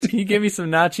Can you give me some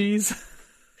nachos?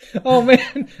 Oh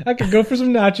man, I could go for some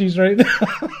nachos right now.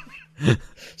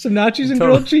 Some nachos and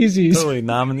grilled cheesies. Totally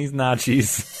nomming these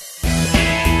nachos.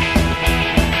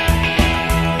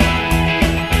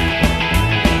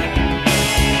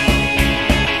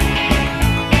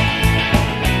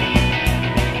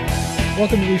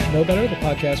 Welcome to We Should Know Better, the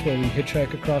podcast where we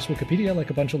hitchhike across Wikipedia like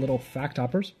a bunch of little fact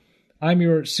hoppers. I'm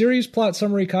your series plot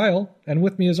summary, Kyle, and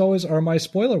with me as always are my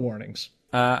spoiler warnings.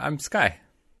 I'm Sky.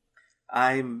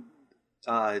 I'm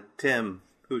Tim,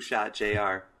 who shot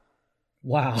JR.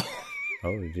 Wow.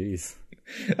 Oh, jeez.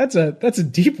 That's a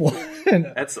deep one.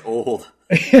 That's old.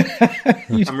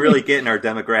 I'm really getting our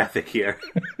demographic here.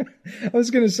 I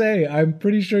was going to say, I'm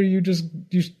pretty sure you just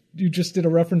did a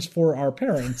reference for our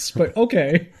parents, but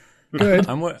okay. Good.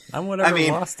 I'm whatever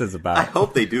Lost is about. I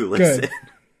hope they do listen.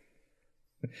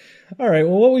 Good. All right.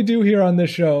 Well, what we do here on this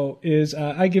show is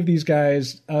I give these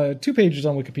guys 2 pages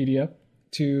on Wikipedia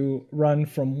to run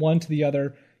from one to the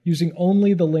other using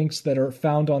only the links that are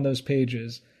found on those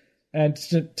pages. And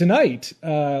tonight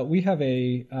we have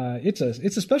it's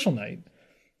a special night.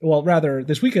 Well, rather,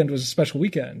 this weekend was a special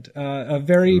weekend. A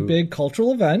very big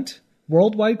cultural event,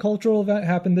 worldwide cultural event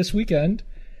happened this weekend.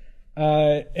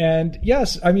 And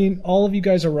yes, I mean, all of you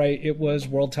guys are right. It was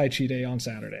World Tai Chi Day on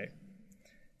Saturday.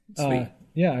 Sweet.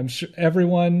 Yeah, I'm sure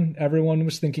everyone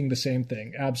was thinking the same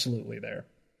thing. Absolutely there.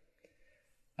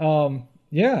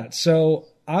 Yeah, so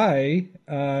I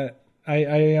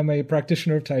am a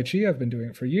practitioner of Tai Chi. I've been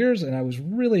doing it for years, and I was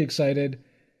really excited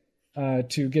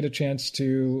to get a chance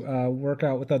to work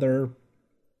out with other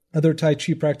Tai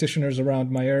Chi practitioners around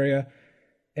my area.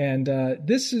 And it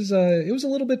was a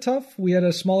little bit tough. We had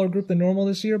a smaller group than normal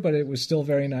this year, but it was still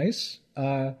very nice.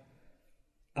 I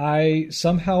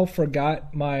somehow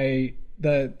forgot the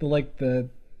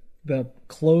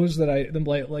clothes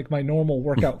that like my normal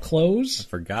workout clothes. I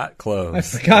forgot clothes. I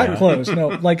forgot clothes. No,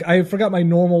 like I forgot my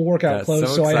normal workout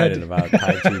clothes. So I had to... about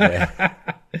Tai Chi Day.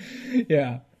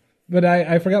 Yeah. But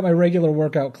I forgot my regular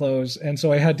workout clothes, and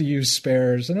so I had to use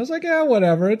spares. And I was like, yeah,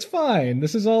 whatever, it's fine.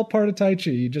 This is all part of Tai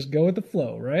Chi. You just go with the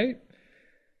flow, right?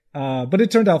 But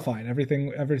it turned out fine.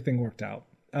 Everything worked out.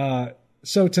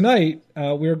 So tonight,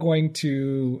 we're going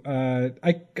to...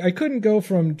 I couldn't go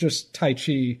from just Tai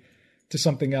Chi to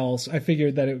something else. I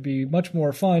figured that it would be much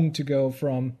more fun to go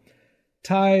from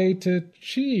Thai to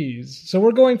cheese. So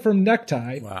we're going from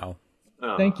necktie. Wow.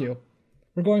 Thank you.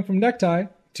 We're going from necktie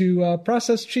to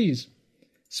processed cheese,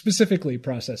 specifically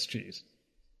processed cheese.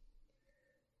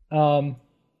 But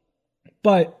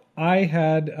I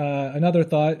had another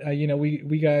thought.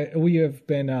 We have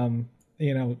been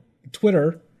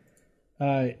Twitter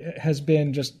has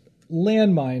been just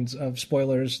landmines of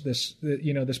spoilers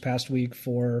this past week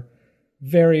for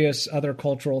various other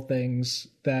cultural things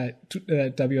that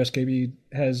WSKB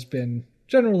has been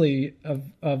generally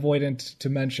avoidant to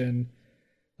mention.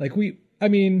 Like We've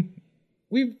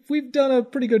done a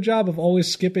pretty good job of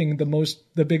always skipping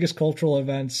the biggest cultural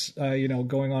events,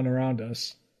 going on around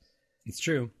us. It's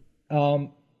true.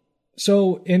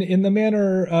 So in the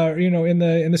manner,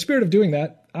 in the spirit of doing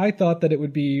that, I thought that it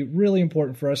would be really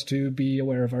important for us to be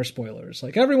aware of our spoilers.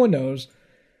 Like everyone knows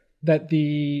that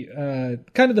the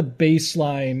kind of the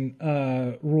baseline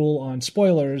rule on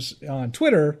spoilers on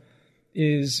Twitter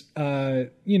is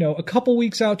a couple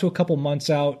weeks out to a couple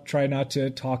months out. Try not to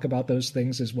talk about those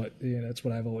things is what that's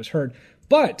what I've always heard.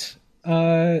 But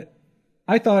I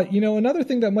thought another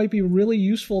thing that might be really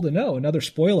useful to know, another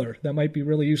spoiler that might be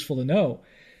really useful to know,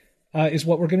 is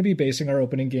what we're going to be basing our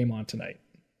opening game on tonight.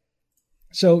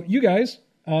 So you guys,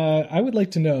 I would like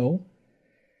to know,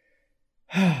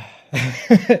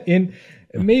 in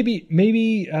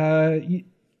maybe.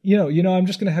 I'm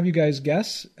just going to have you guys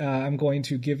guess. I'm going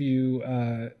to give you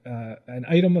an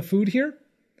item of food here,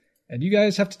 and you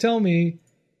guys have to tell me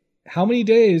how many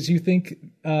days you think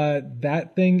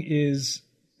that thing is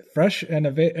fresh and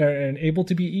able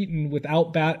to be eaten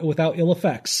without ill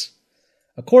effects,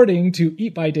 according to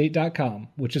eatbydate.com,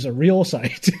 which is a real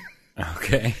site.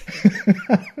 Okay.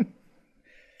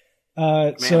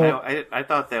 I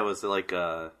thought that was like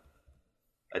a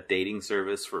dating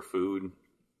service for food.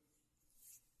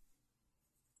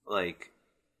 Like,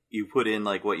 you put in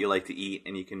like what you like to eat,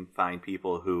 and you can find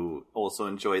people who also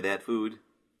enjoy that food.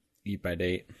 Eat by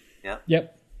date.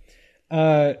 Yep.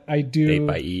 I do. Date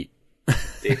by eat.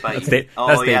 Date by eat.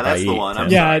 That's the one.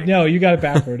 Sorry. No, you got it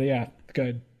backward. Yeah,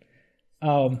 good.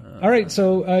 All right,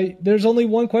 so there's only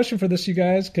one question for this, you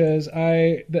guys, because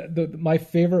my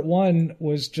favorite one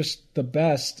was just the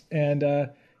best, and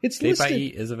it's Date listed. by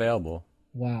eat is available.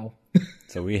 Wow.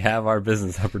 So we have our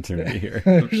business opportunity here.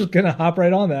 We're just gonna hop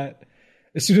right on that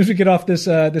as soon as we get off this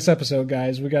episode,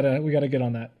 guys. We gotta get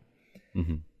on that.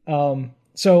 I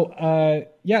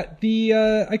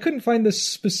couldn't find the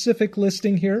specific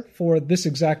listing here for this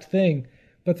exact thing,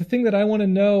 but the thing that I want to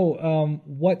know,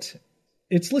 what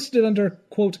it's listed under,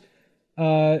 quote,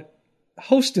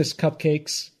 Hostess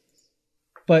cupcakes.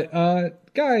 But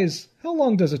guys, how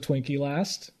long does a Twinkie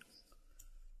last?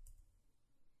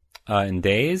 In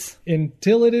days?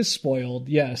 Until it is spoiled,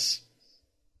 yes.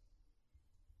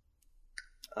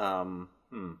 Do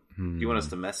you want us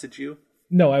to message you?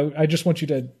 No, I just want you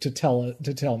to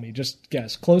tell me. Just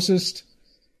guess. Closest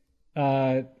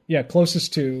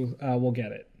closest to we'll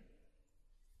get it.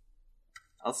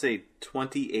 I'll say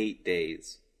 28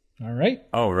 days. All right.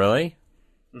 Oh, really?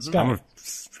 Sky. I'm going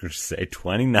to say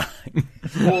 29.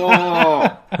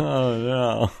 Whoa! Oh,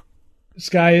 no.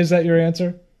 Sky, is that your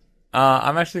answer?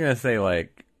 I'm actually going to say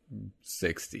like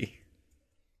 60.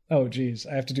 Oh, geez.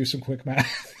 I have to do some quick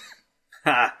math.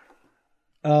 Ha!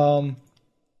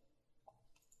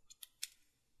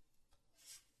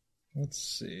 Let's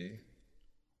see.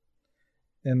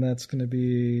 And that's going to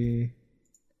be...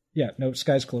 Yeah, no,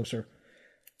 Sky's closer.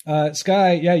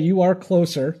 Sky, yeah, you are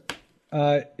closer.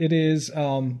 It is,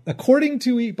 according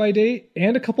to Eat by Date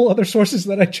and a couple other sources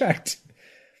that I checked,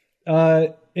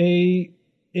 a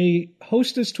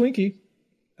Hostess Twinkie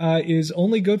is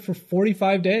only good for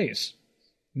 45 days.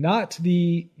 Not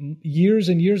the years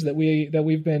and years that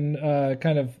we've been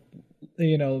kind of,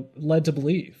 led to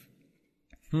believe.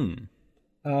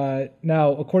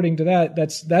 Now, according to that,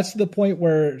 that's the point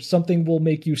where something will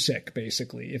make you sick,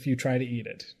 basically, if you try to eat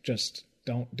it. Just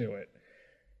don't do it.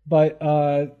 But,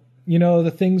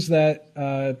 the things that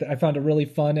I found a really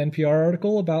fun NPR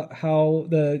article about how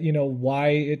why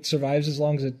it survives as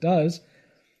long as it does.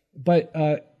 But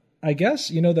I guess,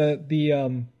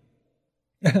 the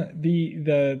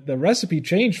recipe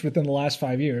changed within the last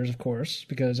 5 years, of course,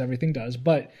 because everything does.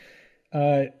 But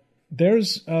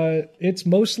it's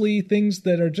mostly things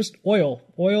that are just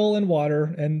oil and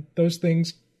water, and those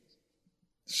things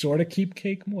sort of keep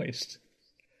cake moist.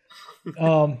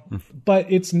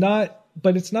 But it's not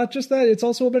just that. It's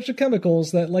also a bunch of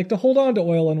chemicals that like to hold on to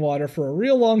oil and water for a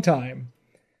real long time.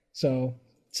 So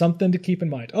something to keep in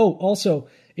mind. Oh, also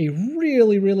a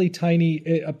really, really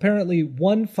tiny, apparently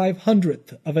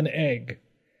 1/500th of an egg.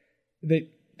 They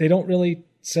don't really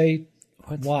say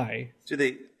why. Do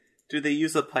they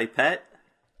use a pipette?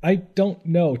 I don't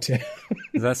know, Tim.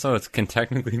 Is that so it can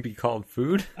technically be called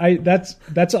food? That's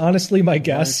honestly my As long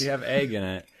guess. as you have egg in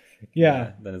it.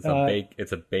 Yeah. Then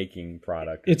it's a baking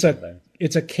product. It's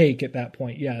a cake at that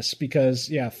point, yes, because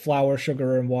flour,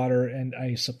 sugar, and water, and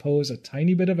I suppose a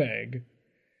tiny bit of egg.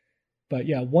 But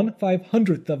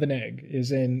 1/500th of an egg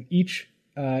is in each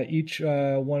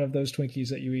one of those Twinkies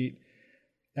that you eat.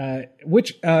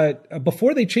 Which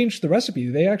before they changed the recipe,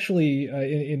 they actually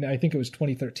in I think it was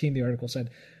 2013, the article said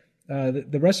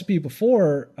the recipe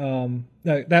before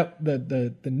that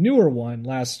the newer one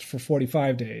lasts for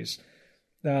 45 days.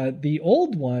 The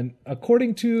old one,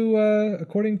 according to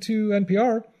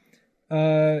NPR,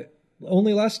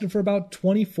 only lasted for about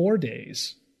 24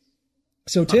 days.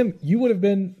 So Tim, you would have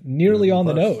been nearly on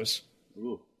the nose.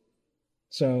 Ooh.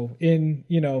 So in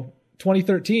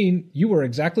 2013, you were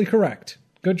exactly correct.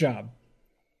 Good job.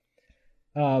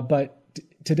 But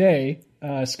today,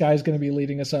 Sky's going to be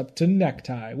leading us up to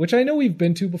Necktie, which I know we've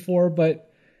been to before,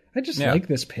 but I just like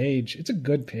this page. It's a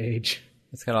good page.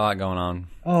 It's got a lot going on.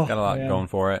 Oh, it's got a lot going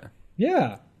for it.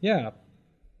 Yeah.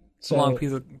 It's a long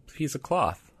piece of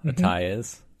cloth. A tie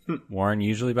is worn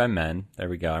usually by men. There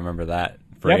we go. I remember that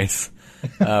phrase.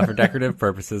 For decorative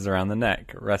purposes around the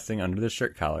neck, resting under the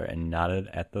shirt collar and knotted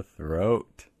at the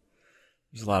throat.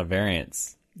 There's a lot of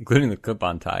variants, including the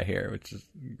clip-on tie here, which is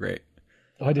great.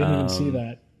 Oh, I didn't even see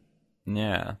that.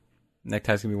 Yeah.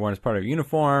 Neckties can be worn as part of a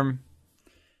uniform.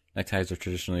 Neckties are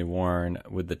traditionally worn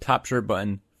with the top shirt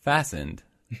button fastened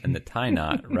and the tie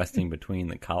knot resting between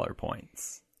the collar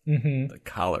points. Mm-hmm. The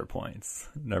collar points.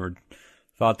 Never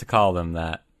thought to call them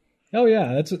that. Oh,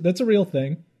 yeah. That's a real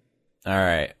thing. All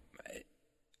right.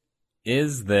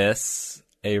 Is this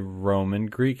a Roman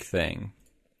Greek thing?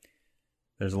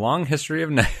 There's a long history of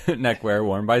neckwear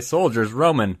worn by soldiers.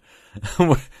 Roman.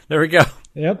 There we go.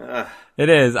 Yep. It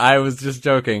is. I was just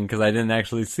joking because I didn't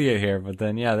actually see it here. But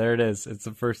then, there it is. It's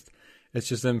the first. It's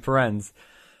just in parens.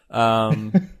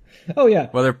 Oh, yeah.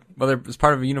 Whether it's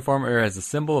part of a uniform or as a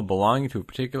symbol of belonging to a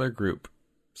particular group,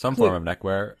 some form of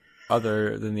neckwear,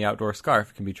 other than the outdoor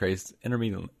scarf, can be traced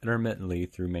intermittently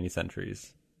through many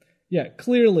centuries. Yeah,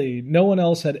 clearly no one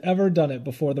else had ever done it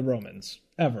before the Romans.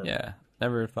 Ever. Yeah.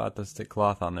 Never thought to stick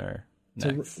cloth on their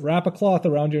necks. To wrap a cloth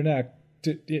around your neck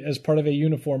as part of a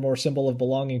uniform or symbol of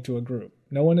belonging to a group.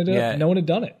 No one had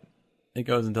done it. It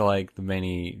goes into like the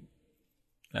many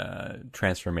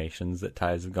transformations that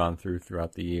ties have gone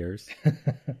throughout the years.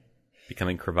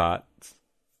 Becoming cravats,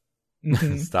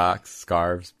 stocks,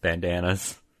 scarves,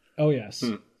 bandanas. Oh, yes.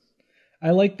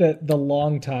 I like that the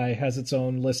long tie has its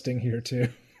own listing here, too.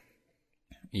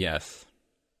 Yes.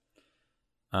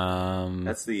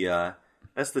 That's the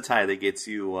tie that gets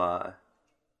you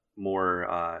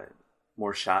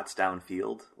more shots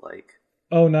downfield. Like,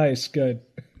 oh, nice, good.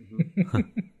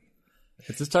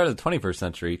 At the start of the 21st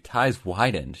century, ties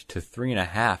widened to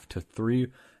 3.5 to 3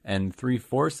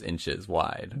 3/4 inches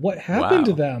wide. What happened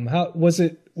to them? How was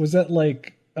it? Was that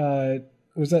like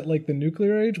the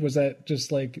nuclear age? Was that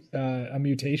just like a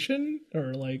mutation,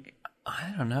 or like?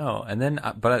 I don't know. And then,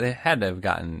 but it had to have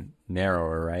gotten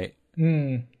narrower, right?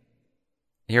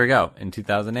 Here we go. In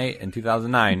 2008 and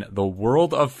 2009, the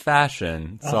world of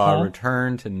fashion saw a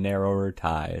return to narrower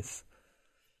ties.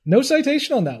 No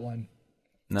citation on that one.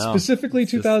 No, specifically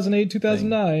 2008,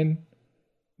 2009.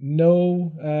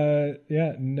 No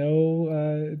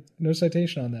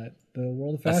citation on that. The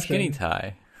world of fashion. A skinny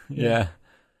tie. Yeah.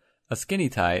 A skinny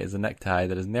tie is a necktie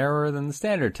that is narrower than the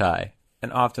standard tie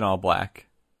and often all black.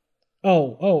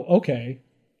 Oh, okay.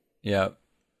 Yep.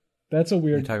 That's a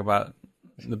weird. You talk about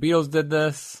the Beatles did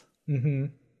this.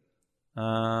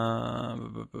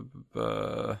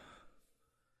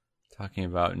 Talking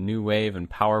about new wave and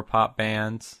power pop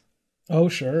bands. Oh,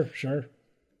 sure.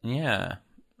 Yeah.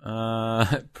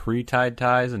 Pre-tied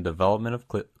ties and development of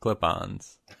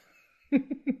clip-ons.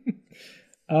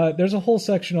 There's a whole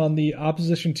section on the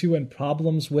opposition to and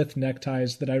problems with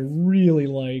neckties that I really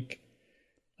like.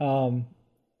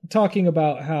 Talking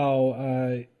about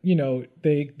how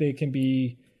they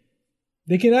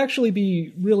can actually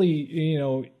be really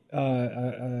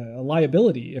a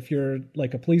liability if you're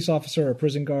like a police officer or a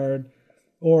prison guard,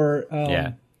 or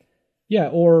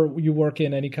or you work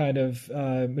in any kind of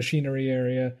machinery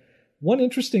area. One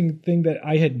interesting thing that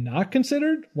I had not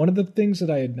considered, one of the things that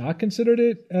I had not considered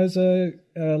it as a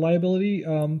liability,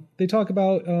 they talk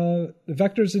about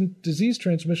vectors and disease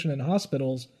transmission in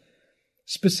hospitals,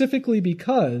 specifically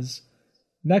because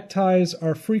neckties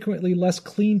are frequently less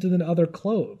cleaned than other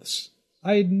clothes.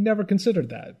 I had never considered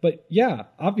that, but yeah,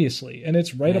 obviously, and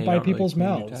it's right up by people's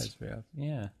mouths.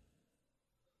 Yeah.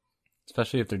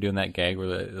 Especially if they're doing that gag where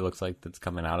it looks like it's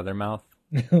coming out of their mouth.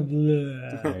 Have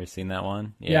you seen that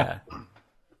one? Yeah.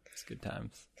 It's good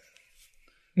times.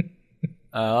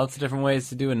 Lots of different ways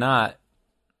to do a knot.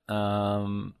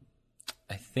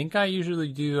 I think I usually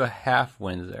do a half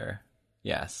Windsor.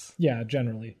 Yes. Yeah,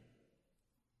 generally.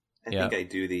 I think I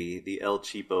do the El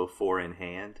Cheapo 4 in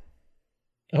hand.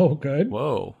 Oh, good.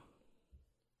 Whoa.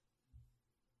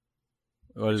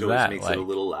 What is Which that? Makes it a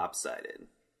little lopsided.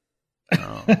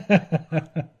 Oh.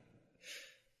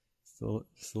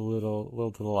 Just a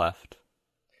little to the left.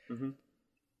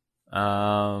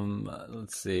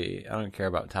 Let's see. I don't care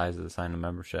about ties as a sign of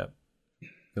membership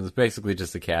because it's basically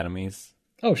just academies.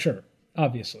 Oh, sure,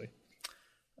 obviously.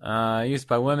 Used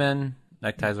by women.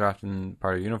 Neckties are often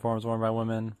part of uniforms worn by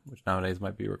women, which nowadays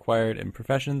might be required in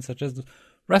professions such as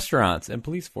restaurants and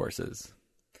police forces.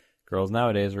 Girls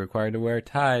nowadays are required to wear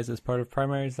ties as part of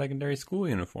primary and secondary school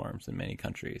uniforms in many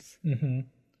countries.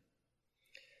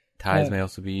 Ties may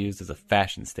also be used as a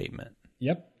fashion statement.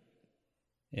 Yep.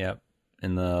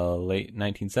 In the late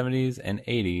 1970s and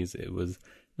 80s, it was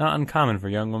not uncommon for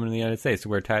young women in the United States to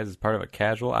wear ties as part of a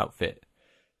casual outfit.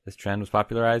 This trend was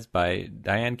popularized by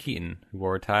Diane Keaton, who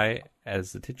wore a tie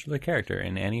as the titular character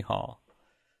in Annie Hall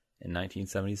in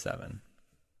 1977.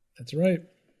 That's right.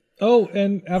 Oh,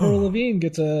 and Avril Lavigne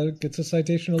gets a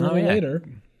citation a little later.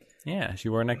 Yeah, she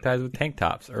wore neckties with tank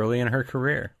tops early in her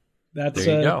career. There you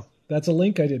go. That's a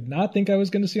link I did not think I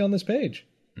was going to see on this page.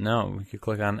 No, we could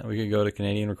go to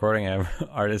Canadian recording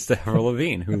artist Avril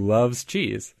Lavigne, who loves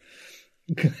cheese.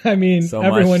 I mean, so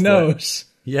everyone knows.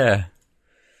 Yeah.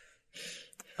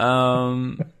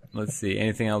 Let's see.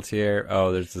 Anything else here?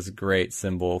 Oh, there's this great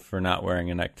symbol for not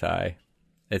wearing a necktie.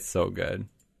 It's so good.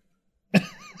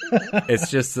 It's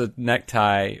just a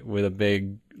necktie with a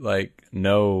big, like,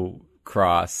 no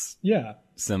cross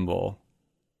symbol.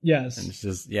 Yes. And it's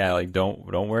just,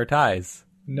 don't wear ties.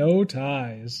 No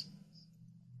ties.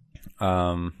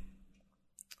 In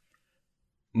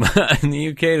the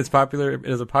UK, it is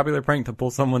a popular prank to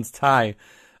pull someone's tie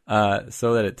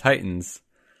so that it tightens.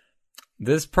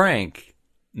 This prank,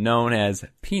 known as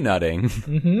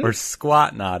peanutting or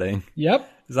squat knotting,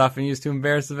 is often used to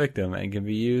embarrass the victim and can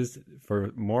be used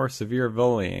for more severe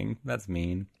bullying. That's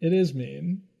mean. It is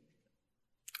mean.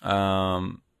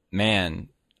 Man,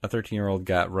 a 13-year-old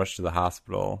got rushed to the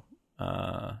hospital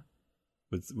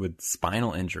with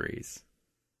spinal injuries.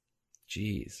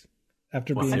 Jeez.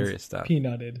 after being serious stuff.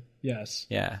 peanutted. Yes.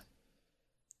 Yeah.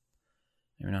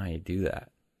 I don't know how you do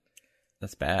that.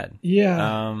 That's bad.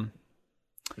 Yeah.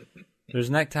 There's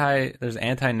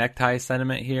anti-necktie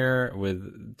sentiment here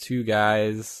with two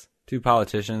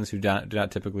politicians who do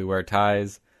not typically wear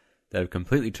ties that have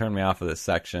completely turned me off of this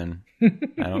section. I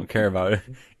don't care about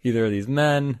either of these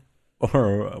men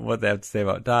or what they have to say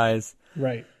about ties.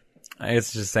 Right.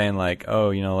 It's just saying like, oh,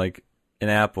 like in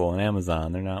Apple and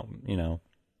Amazon, they're not,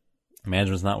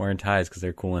 management's not wearing ties because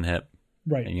they're cool and hip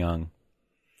Right. and young.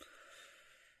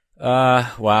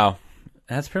 Wow.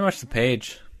 That's pretty much the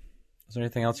page. Is there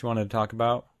anything else you wanted to talk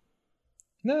about?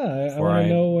 No, I want to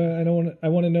know. I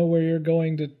want to know where you're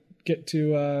going to get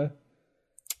to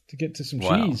some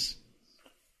cheese,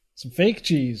 some fake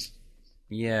cheese.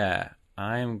 Yeah,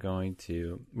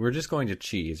 we're just going to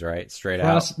cheese, right? Straight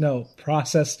out. No,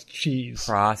 processed cheese.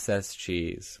 Processed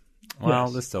cheese. Well,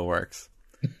 Yes. this still works.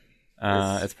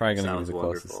 It's probably going to be the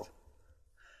wonderful.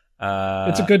 closest.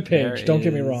 It's a good page. Don't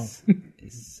get me wrong.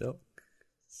 Is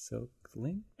silk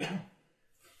link?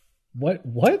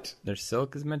 What? There's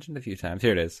silk is mentioned a few times.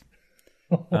 Here it is.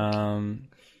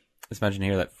 It's mentioned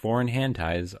here that foreign hand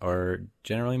ties are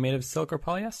generally made of silk or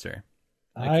polyester,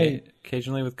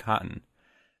 occasionally with cotton.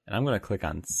 And I'm going to click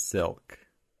on silk.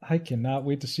 I cannot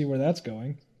wait to see where that's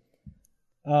going.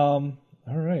 All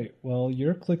right. Well,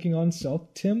 you're clicking on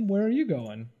silk. Tim, where are you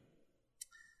going?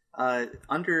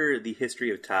 Under the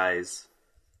history of ties,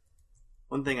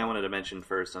 one thing I wanted to mention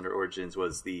first under Origins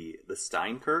was the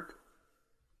Steinkirk.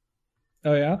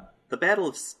 Oh, yeah? The Battle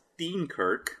of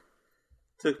Steenkirk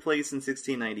took place in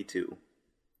 1692.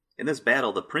 In this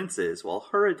battle, the princes, while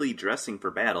hurriedly dressing for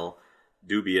battle,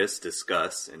 dubious,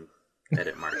 discuss, and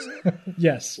edit marks,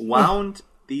 Yes. wound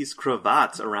these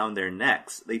cravats around their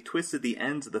necks. They twisted the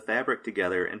ends of the fabric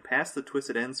together and passed the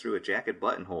twisted ends through a jacket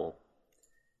buttonhole.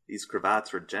 These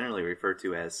cravats were generally referred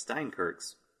to as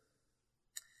Steinkirks.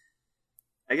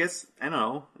 I guess, I don't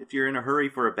know, if you're in a hurry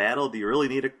for a battle, do you really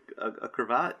need a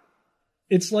cravat?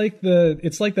 It's like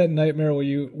that nightmare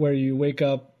where you wake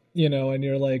up, and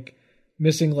you're like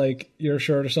missing like your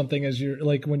shirt or something as you're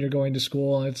like when you're going to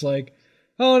school, and it's like,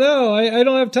 oh no, I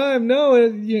don't have time. No,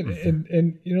 and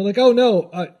you're like, oh no,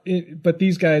 but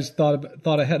these guys thought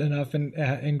ahead enough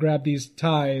and grabbed these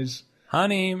ties.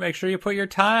 Honey, make sure you put your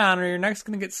tie on or your neck's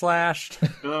going to get slashed.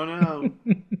 Oh no.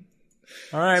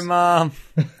 All right, Mom.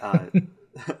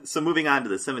 So moving on to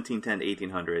the 1710 to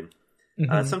 1800.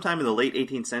 Sometime in the late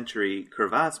 18th century,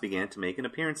 cravats began to make an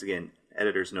appearance again.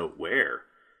 Editors note where.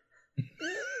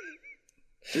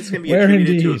 This can be Where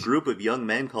attributed to a indeed? group of young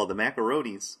men called the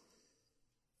Macaronis,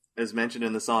 as mentioned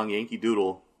in the song Yankee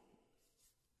Doodle.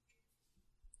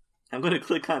 I'm going to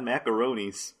click on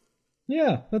Macaronis.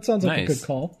 Yeah, that sounds like a Nice. good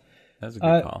call. That's a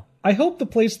good call. I hope the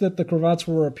place that the cravats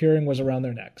were appearing was around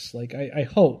their necks. Like I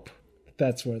hope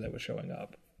that's where they were showing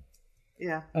up.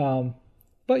 Yeah.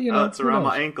 But It's who around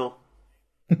knows? my ankle.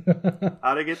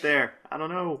 How'd I get there? I don't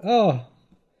know.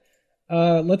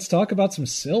 Let's talk about some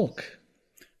silk.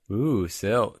 Ooh,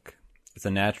 silk. It's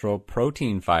a natural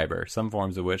protein fiber, some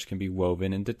forms of which can be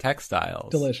woven into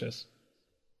textiles. Delicious.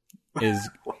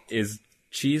 Is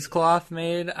cheesecloth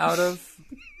made out of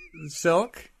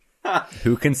silk?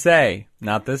 Who can say?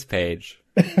 Not this page.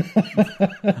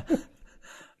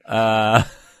 The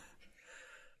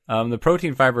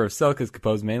protein fiber of silk is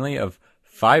composed mainly of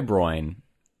fibroin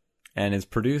and is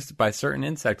produced by certain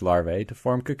insect larvae to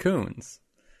form cocoons.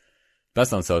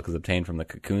 Best known silk is obtained from the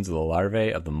cocoons of the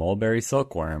larvae of the mulberry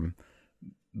silkworm,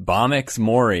 Bomix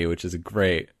mori, which is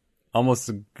almost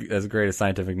as great a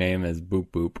scientific name as boop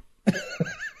boop.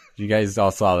 You guys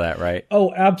all saw that, right?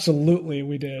 Oh, absolutely,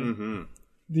 we did. Mm-hmm.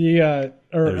 There's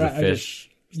There's a fish.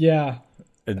 Yeah.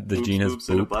 The Boops, genus boops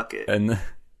in a boop, bucket. and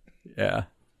yeah,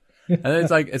 and then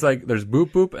it's like there's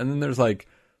boop boop, and then there's like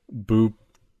boop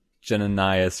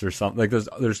genanias or something. Like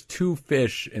there's two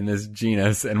fish in this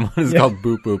genus, and one is called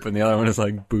boop boop, and the other one is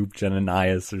like boop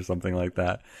genanias or something like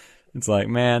that. It's like,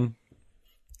 man,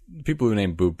 people who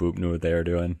named boop boop knew what they were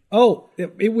doing. Oh,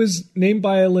 it was named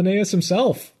by Linnaeus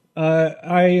himself. One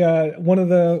of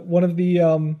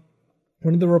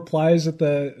the replies at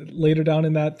the later down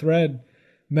in that thread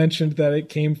mentioned that it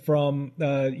came from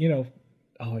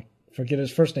I forget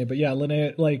his first name, but yeah,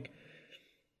 Linnaeus. Like,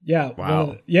 yeah,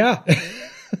 Wow. yeah.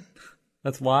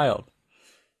 That's wild.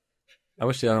 I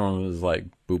wish the other one was like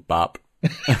boop bop,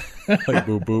 like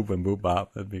boop boop and boop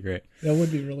bop. That'd be great. That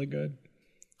would be really good.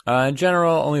 In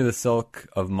general, only the silk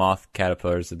of moth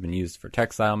caterpillars have been used for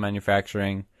textile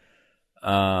manufacturing.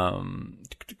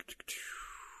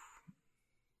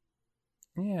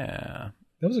 Yeah.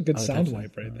 That was a good Oh, sound definitely.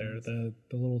 wipe right there. The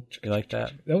little. You like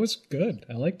that? That was good.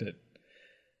 I liked it.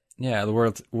 Yeah,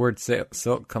 the word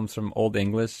silk comes from Old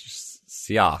English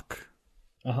siak,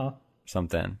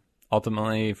 something.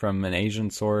 Ultimately, from an Asian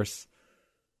source,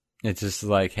 it's just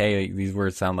like, hey, these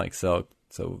words sound like silk,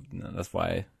 so that's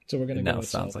why. So we're gonna it go now with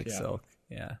sounds silk, like yeah. silk.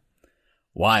 Yeah,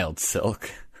 wild silk.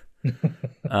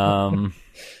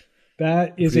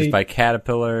 That is Produced by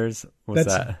caterpillars. What's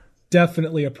that's that?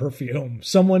 definitely a perfume.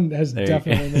 Someone has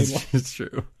definitely made one. It's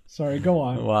true. Sorry, go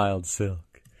on. Wild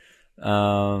silk.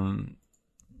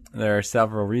 There are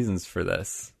several reasons for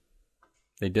this.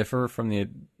 They differ from the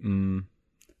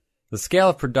scale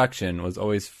of production was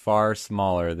always far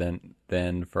smaller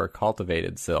than for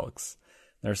cultivated silks.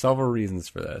 There are several reasons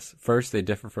for this. First, they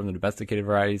differ from the domesticated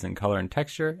varieties in color and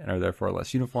texture and are therefore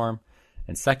less uniform.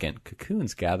 And second,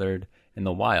 cocoons gathered in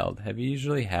the wild have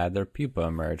usually had their pupa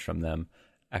emerge from them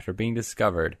after being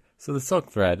discovered, so the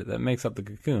silk thread that makes up the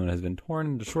cocoon has been torn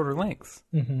into shorter lengths.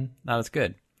 Mm-hmm. Not as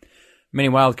good. Many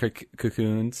wild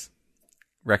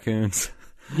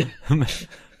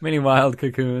many wild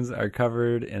cocoons are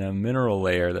covered in a mineral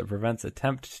layer that prevents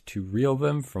attempt to reel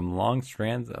them from long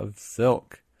strands of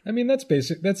silk. I mean, that's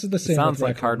basic. That's the same. It sounds with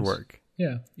like hard raccoons. work.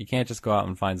 Yeah. You can't just go out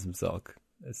and find some silk.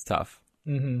 It's tough.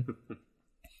 Mm-hmm.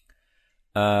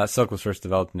 Silk was first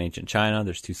developed in ancient China.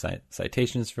 There's 2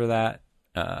 citations for that.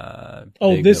 This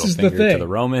middle is the finger thing. to the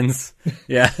Romans.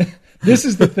 Yeah. This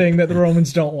is the thing that the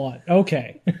Romans don't want.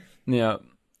 Okay. Yeah.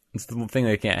 It's the thing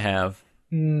they can't have.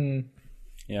 Mm.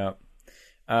 Yeah.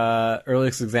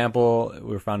 Earliest example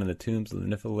were found in the tombs of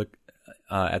the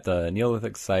at the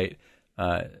Neolithic site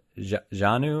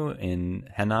Jianu in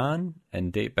Henan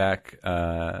and date back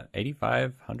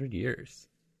 8,500 years.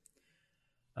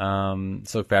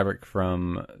 Silk fabric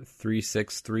from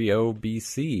 3630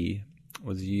 BC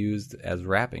was used as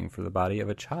wrapping for the body of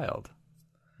a child.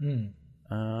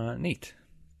 Neat.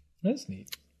 That's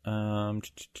neat.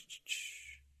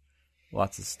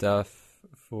 Lots of stuff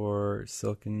for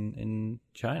silk in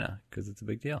China because it's a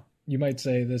big deal. You might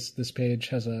say this page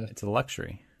has It's a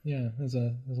luxury. there's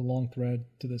a long thread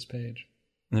to this page.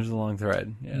 There's a long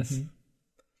thread, yes. Mm-hmm.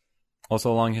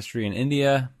 Also a long history in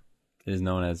India. It is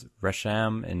known as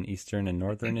Resham in eastern and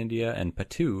northern India and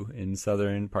Patu in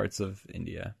southern parts of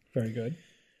India. Very good.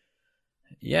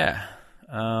 Yeah.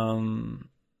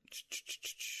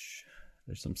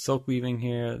 There's some silk weaving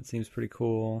here that seems pretty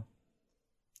cool.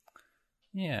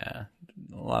 Yeah,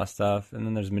 a lot of stuff. And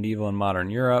then there's medieval and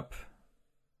modern Europe.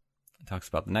 It talks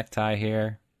about the necktie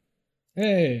here.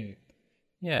 Hey.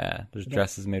 Yeah, there's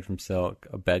dresses made from silk,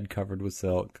 a bed covered with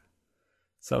silk.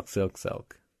 Silk, silk,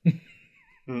 silk.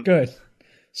 Good.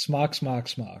 Smock.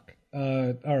 All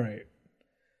right.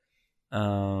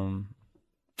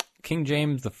 King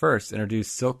James I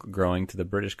introduced silk growing to the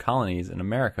British colonies in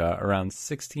America around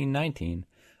 1619,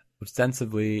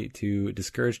 ostensibly to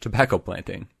discourage tobacco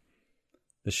planting.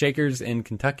 The Shakers in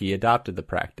Kentucky adopted the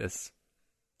practice.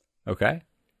 Okay.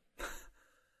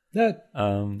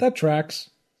 That tracks.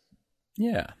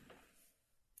 Yeah.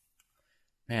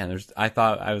 Man, I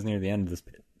thought I was near the end of this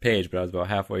page, but I was about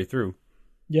halfway through.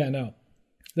 Yeah, no.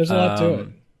 There's a lot to it.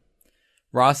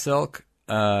 Raw silk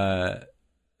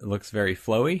looks very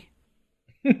flowy.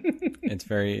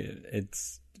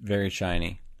 It's very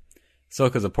shiny.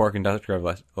 Silk is a poor conductor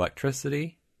of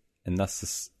electricity and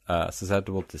thus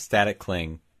susceptible to static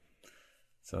cling.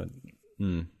 So,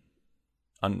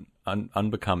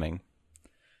 unbecoming.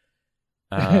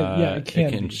 Yeah, it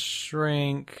can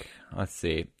shrink. Let's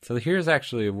see. So here's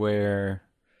actually where.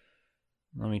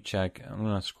 Let me check. I'm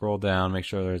gonna scroll down, make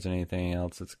sure there's anything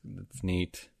else that's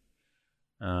neat.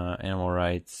 Animal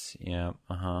rights. Yeah.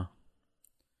 Not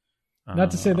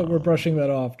to say that we're brushing that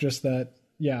off, just that.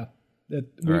 Yeah,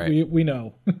 we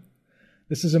know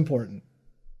this is important.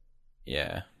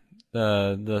 Yeah,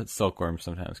 the silkworm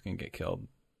sometimes can get killed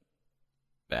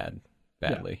badly.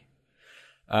 Yeah.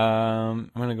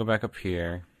 I'm gonna go back up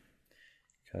here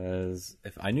because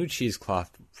if I knew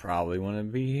cheesecloth probably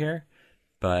wouldn't be here,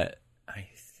 but I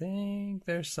think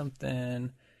there's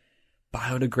something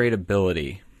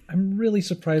biodegradability. I'm really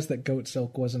surprised that goat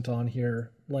silk wasn't on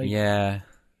here. Yeah.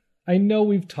 I know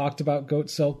we've talked about goat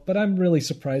silk, but I'm really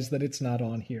surprised that it's not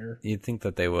on here. You'd think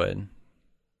that they would.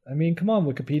 I mean, come on,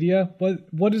 Wikipedia.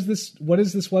 What is this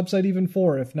website even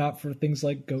for if not for things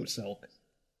like goat silk?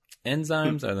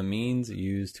 Enzymes are the means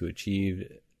used to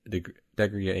achieve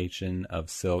degradation of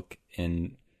silk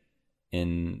in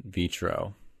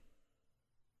vitro.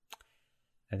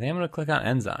 I think I'm going to click on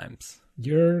enzymes.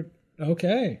 You're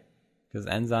okay. Because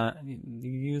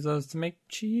you use those to make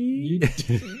cheese.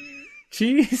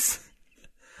 Cheese?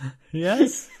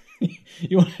 Yes?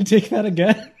 You want to take that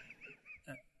again?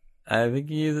 I think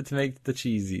you use it to make the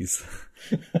cheesies.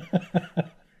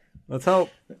 Let's hope.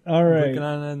 All right. Clicking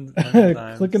on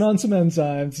enzymes. Clicking on some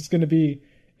enzymes. It's going to be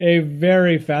a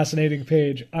very fascinating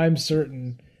page, I'm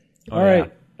certain. Oh, All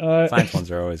right. Science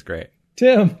ones are always great.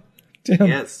 Tim,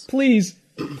 Yes. please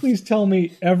tell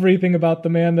me everything about the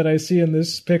man that I see in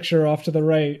this picture off to the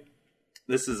right.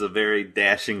 This is a very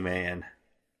dashing man.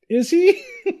 Is he?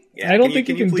 Yeah, I don't think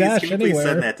you can please, dash can you anywhere. please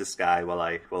send that to Sky while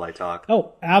I talk?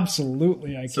 Oh,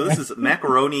 absolutely, I can. So this is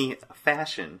macaroni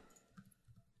fashion.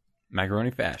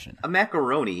 Macaroni fashion. A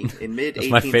macaroni in mid 18th That's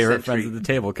my favorite century. Friends at the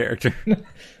Table character.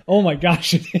 Oh my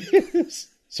gosh, it is.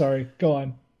 Sorry, go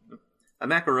on. A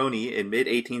macaroni in mid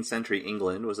 18th century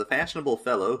England was a fashionable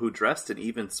fellow who dressed and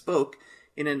even spoke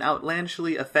in an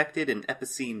outlandishly affected and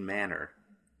epicene manner.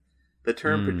 The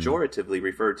term pejoratively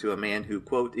referred to a man who,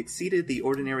 quote, exceeded the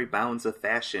ordinary bounds of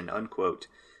fashion, unquote,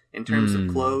 in terms of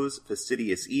clothes,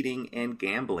 fastidious eating, and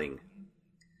gambling.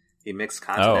 He mixed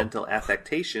continental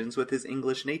affectations with his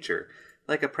English nature,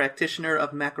 like a practitioner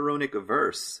of macaronic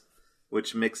verse,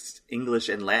 which mixed English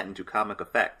and Latin to comic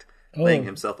effect, laying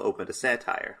himself open to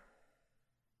satire.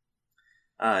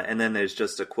 And then there's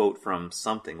just a quote from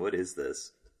something. What is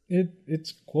this?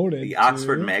 It's quoted. The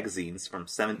Oxford Magazines from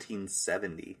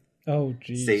 1770. Oh,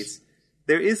 geez. States,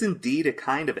 there is indeed a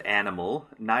kind of animal,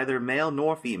 neither male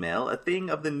nor female, a thing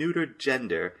of the neutered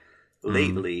gender,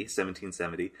 lately,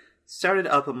 1770, started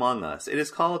up among us. It is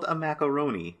called a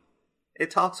macaroni. It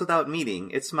talks without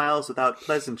meaning, it smiles without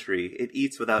pleasantry, it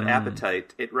eats without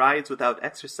appetite, it rides without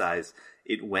exercise,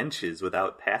 it wenches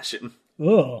without passion.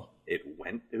 Ugh.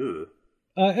 Ooh.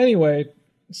 Anyway,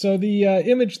 so the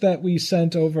image that we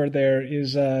sent over there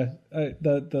is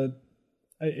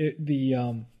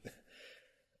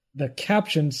the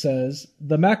caption says,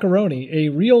 "The macaroni, a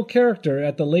real character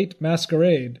at the late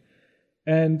masquerade,"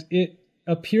 and it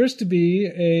appears to be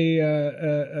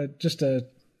just a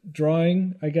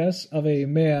drawing, I guess, of a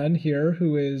man here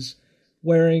who is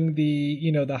wearing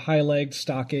the high-legged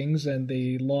stockings and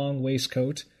the long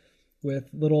waistcoat with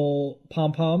little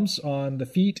pom-poms on the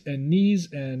feet and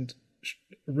knees and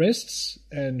wrists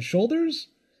and shoulders,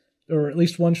 or at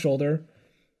least one shoulder,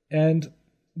 and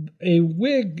a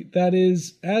wig that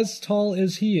is as tall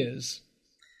as he is.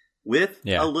 With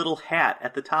a little hat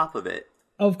at the top of it.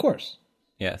 Of course.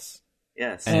 Yes.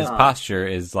 Yes. And his posture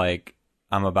is like,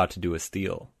 I'm about to do a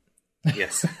steal.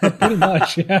 Yes. Pretty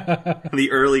much, yeah.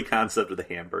 The early concept of the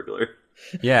Hamburglar.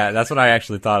 Yeah, that's what I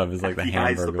actually thought of, is like the He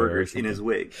hides hamburger. the burgers in his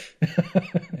wig.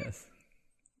 Yes.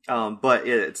 But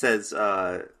it says,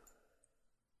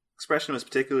 expression was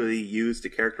particularly used to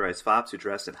characterize fops who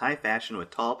dressed in high fashion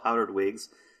with tall powdered wigs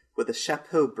with a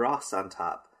chapeau brosse on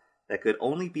top that could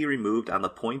only be removed on the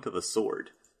point of a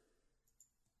sword.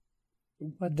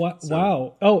 What? So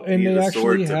wow. Oh, and you they use a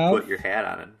sword actually to have... put your hat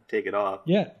on and take it off.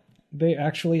 Yeah, they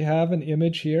actually have an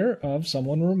image here of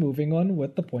someone removing one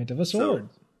with the point of a sword.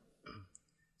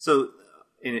 So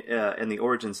in the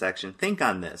origin section, think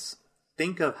on this.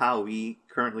 Think of how we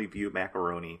currently view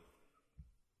macaroni.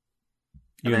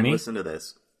 You and then me? listen to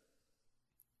this.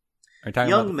 Are you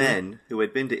talking about Young men who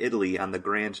had been to Italy on the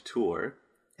Grand Tour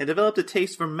had developed a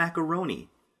taste for macaroni,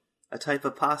 a type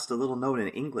of pasta little known in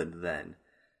England then,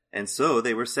 and so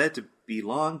they were said to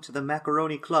belong to the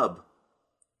Macaroni Club.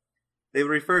 They would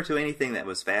refer to anything that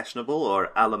was fashionable or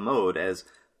a la mode as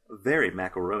very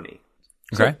macaroni.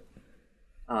 Okay.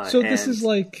 So this is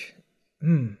like...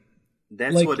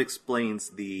 That's like- what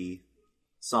explains the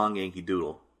song Yankee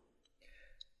Doodle.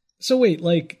 So wait,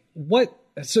 like, what...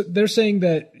 So they're saying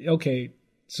that... Okay,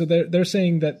 so they're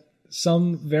saying that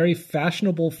some very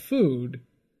fashionable food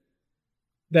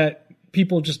that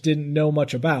people just didn't know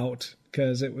much about,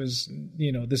 because it was,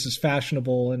 this is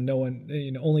fashionable and no one,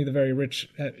 only the very rich,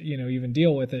 even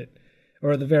deal with it.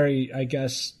 Or the very, I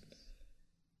guess...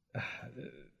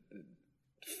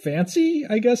 fancy,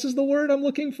 I guess is the word I'm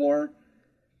looking for.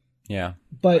 Yeah.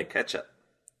 But Like ketchup.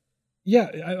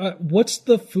 yeah, what's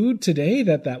the food today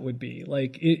that would be?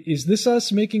 Like, is this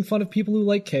us making fun of people who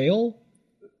like kale?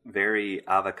 Very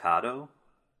avocado.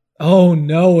 Oh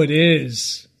no, it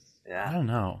is. I Yeah. don't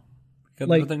know. Because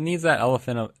Like- but it needs that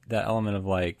element of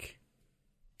like,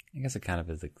 I guess it kind of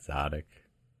is exotic.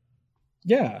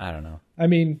 Yeah, I don't know. I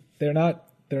mean, they're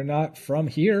not from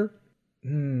here.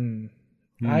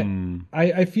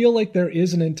 I feel like there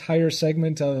is an entire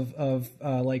segment of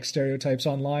like stereotypes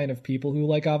online of people who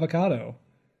like avocado.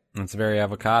 It's very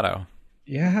avocado.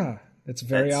 Yeah, it's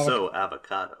very That's avocado. so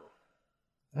avocado.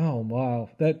 Oh wow,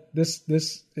 this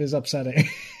is upsetting.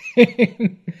 So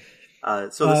the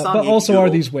song but Yankee also Doodle, are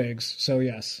these wigs, so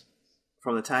yes.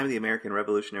 from the time of the American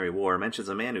Revolutionary War, mentions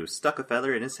a man who stuck a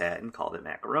feather in his hat and called it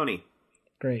macaroni.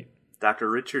 Great. Dr.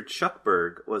 Richard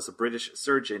Shuckburgh was a British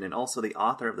surgeon and also the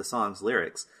author of the song's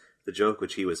lyrics, The joke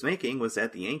which he was making was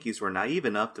that the Yankees were naive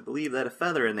enough to believe that a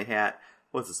feather in the hat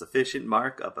was a sufficient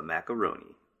mark of a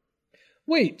macaroni.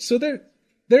 Wait, so they're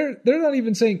not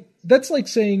even saying, that's like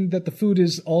saying that the food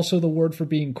is also the word for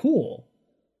being cool.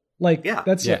 Like, Yeah,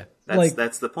 that's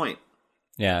that's the point.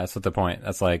 Yeah, that's what the point.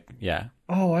 That's like, yeah.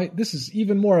 Oh, this is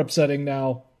even more upsetting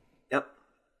now. Yep.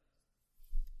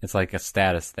 It's like a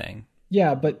status thing.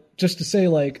 Yeah, but just to say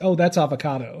like, oh, that's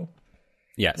avocado.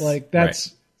 Yes. Like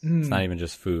that's right. It's not even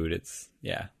just food. It's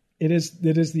yeah. It is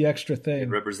the extra thing. It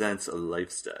represents a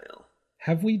lifestyle.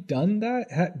 Have we done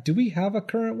that? Do we have a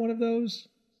current one of those?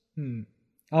 I'll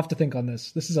have to think on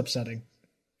this. This is upsetting.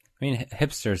 I mean,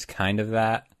 hipster's kind of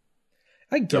that.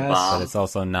 I guess, but it's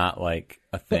also not like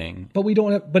a thing. But we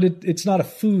don't have. But it's not a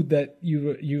food that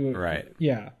you right.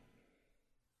 Yeah.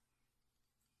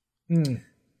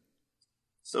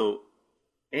 So,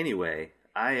 anyway,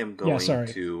 I am going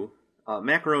to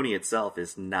macaroni itself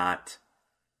is not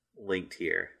linked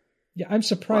here. Yeah, I'm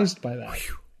surprised by that.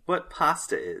 But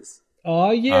pasta is.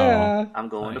 Oh yeah. I'm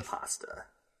going to pasta.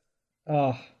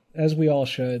 As we all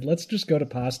should. Let's just go to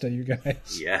pasta, you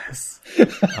guys. Yes.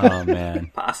 Oh man.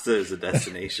 Pasta is a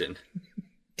destination.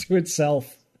 To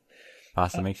itself.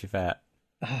 Pasta makes you fat.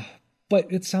 But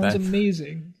it sounds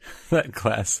amazing.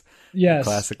 That Yes.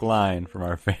 classic line from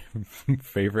our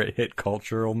favorite hit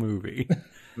cultural movie,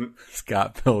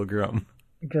 Scott Pilgrim.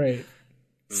 Great.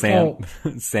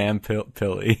 Sam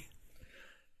Pilly.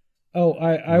 Oh,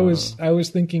 I was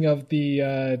thinking of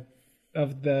the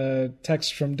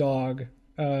text from Dog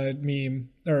meme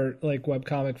or like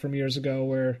webcomic from years ago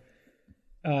where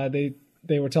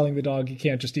they were telling the dog you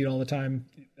can't just eat all the time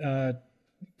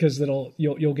because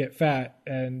you'll get fat,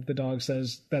 and the dog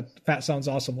says that fat sounds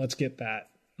awesome, let's get that.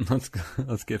 Let's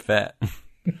get fat.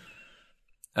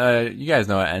 You guys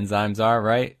know what enzymes are,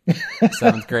 right?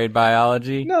 7th grade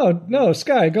biology. No,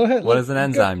 Sky, go ahead. What does an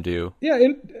enzyme do? Yeah,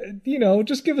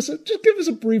 just give us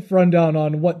a brief rundown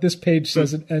on what this page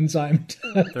says an enzyme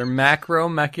does. They're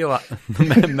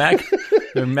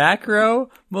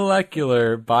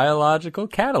macromolecular biological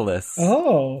catalysts.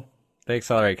 Oh, they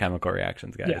accelerate chemical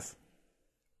reactions, guys.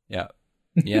 Yeah.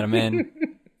 You get them in.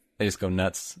 They just go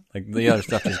nuts. Like the other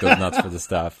stuff just goes nuts for the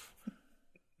stuff.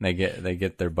 They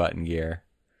get their butt in gear.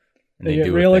 They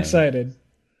get real excited.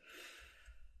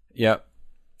 Yep.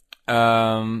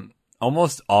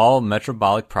 Almost all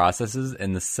metabolic processes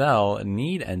in the cell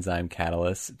need enzyme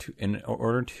catalysts in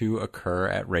order to occur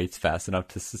at rates fast enough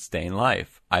to sustain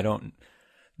life.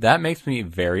 That makes me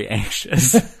very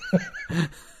anxious.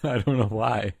 I don't know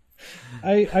why.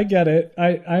 I get it.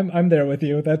 I'm there with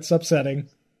you. That's upsetting.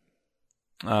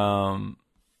 The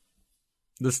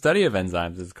study of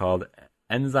enzymes is called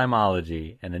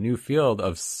enzymology, and a new field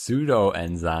of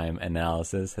pseudoenzyme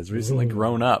analysis has recently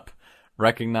grown up,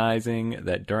 recognizing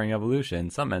that during evolution,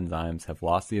 some enzymes have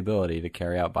lost the ability to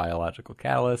carry out biological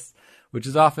catalysts, which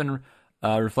is often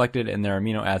reflected in their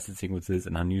amino acid sequences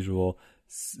and unusual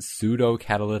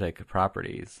pseudo-catalytic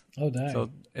properties. Oh, dang. So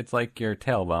it's like your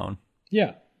tailbone.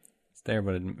 Yeah. It's there,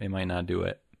 but it might not do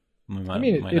it.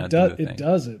 It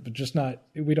does it, but just not.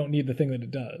 We don't need the thing that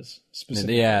it does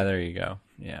specifically. Yeah, there you go.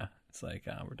 Yeah, it's like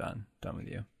we're done with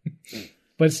you.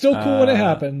 But it's still cool when it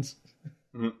happens.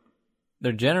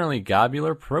 They're generally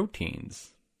globular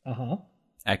proteins.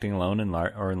 Acting alone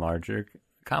or in larger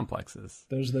complexes.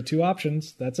 Those are the two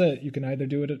options. That's it. You can either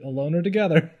do it alone or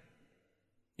together.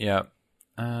 Yep.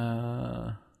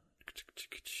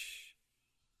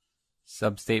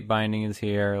 Substate binding is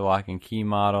here. Lock and key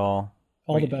model.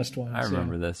 The best ones. I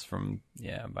remember this from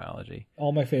biology.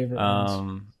 All my favorite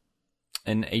ones.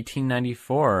 In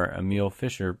 1894, Emil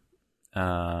Fischer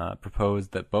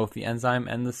proposed that both the enzyme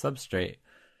and the substrate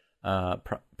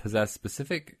possess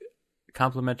specific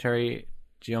complementary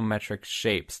geometric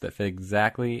shapes that fit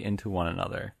exactly into one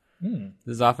another.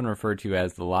 This is often referred to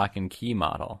as the lock and key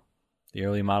model. The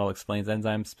early model explains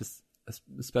enzyme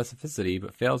specificity,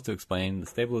 but fails to explain the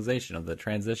stabilization of the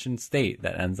transition state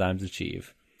that enzymes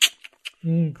achieve.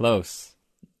 Close.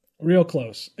 Real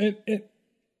close. And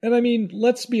I mean,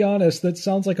 let's be honest, that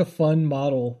sounds like a fun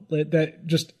model that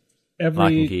just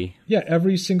every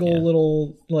single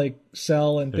little like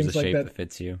cell and There's things a like shape that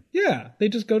fits you. Yeah, they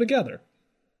just go together.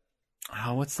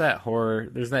 Oh, what's that horror?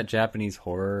 There's that Japanese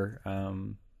horror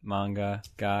manga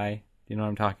guy. Do you know what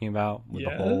I'm talking about? With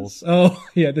the holes. Oh,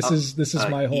 yeah, this is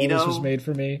my hole. Ito? This was made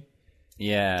for me.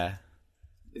 Yeah.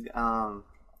 Hold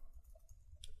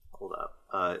up.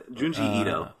 Junji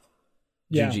Ito.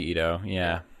 Yeah. Junji Ito,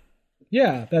 yeah.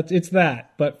 Yeah, it's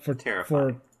that, but for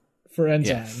enzymes.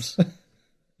 Yes.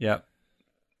 Yep.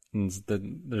 And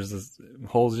there's this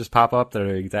holes just pop up that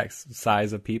are the exact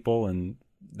size of people, and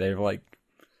they're like,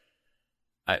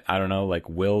 I don't know, like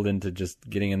willed into just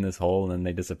getting in this hole and then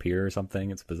they disappear or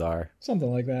something. It's bizarre.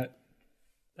 Something like that.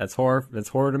 That's horror. That's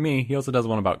horror to me. He also does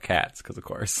one about cats because, of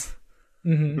course.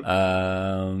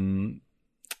 Mm-hmm.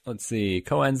 Let's see.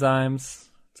 Coenzymes.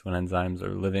 It's when enzymes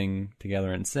are living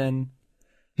together in sin.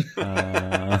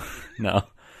 No.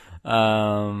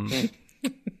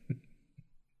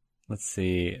 Let's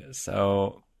see.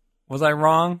 So, was I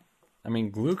wrong? I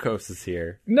mean, glucose is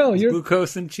here. No, is you're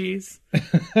glucose in cheese.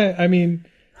 I mean,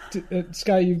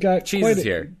 Sky, you've got cheese quite is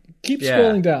here. Keep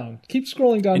scrolling down. Keep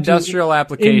scrolling down. Industrial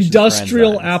applications.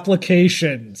 Industrial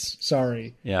applications.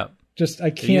 Sorry. Yeah. Just I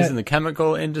They're can't. used in the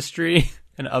chemical industry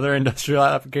and other industrial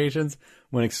applications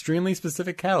when extremely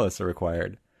specific catalysts are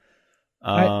required.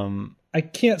 I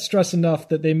can't stress enough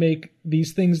that they make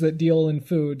these things that deal in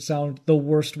food sound the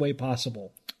worst way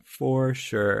possible. For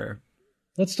sure.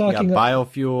 Let's talk. You got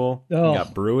biofuel. You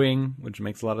got brewing, which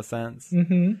makes a lot of sense.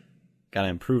 Mm-hmm. Got to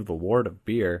improve the wort of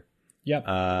beer. Yep.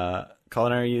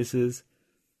 Culinary uses.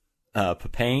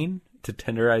 Papain to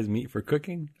tenderize meat for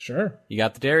cooking. Sure. You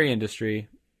got the dairy industry.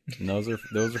 And those are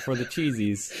for the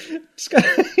cheesies.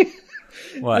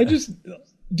 What?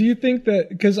 Do you think that,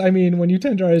 because I mean, when you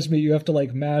tenderize meat, you have to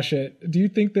like mash it. Do you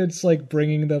think that's like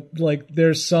bringing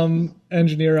there's some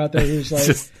engineer out there who's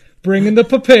like bringing the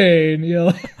papain, you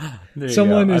know,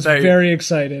 someone is very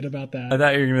excited about that. I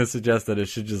thought you were going to suggest that it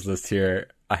should just list here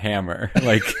a hammer,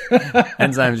 like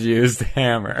enzymes used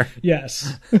hammer.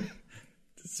 Yes.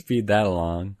 Speed that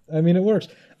along. I mean, it works.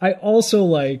 I also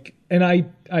like, and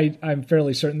I'm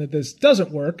fairly certain that this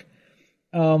doesn't work.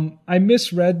 I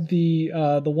misread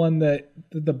the one that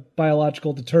the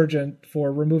biological detergent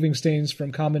for removing stains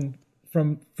from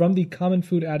the common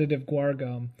food additive guar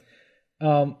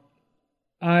gum.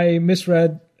 I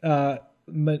misread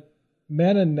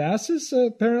mannanasis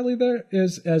apparently there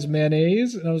is as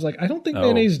mayonnaise, and I was like, I don't think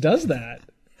mayonnaise does that.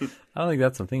 I don't think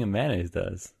that's something a mayonnaise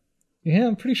does. Yeah,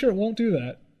 I'm pretty sure it won't do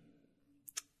that.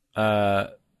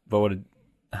 But what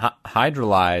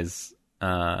hydrolyze?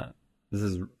 This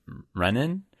is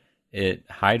rennin. It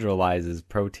hydrolyzes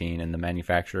protein in the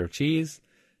manufacture of cheese.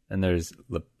 And there's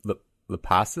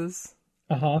lipases.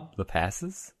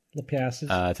 Lipases.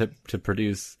 To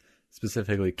produce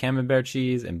specifically camembert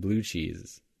cheese and blue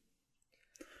cheese.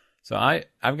 So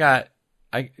I've got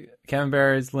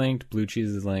camembert is linked, blue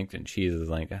cheese is linked, and cheese is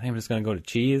linked. I think I'm just gonna go to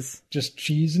cheese. Just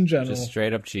cheese in general. Just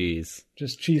straight up cheese.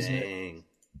 Just cheese in it.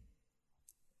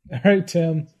 All right,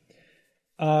 Tim.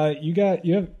 You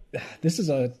have. This is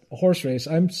a horse race.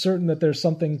 I'm certain that there's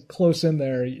something close in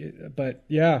there, but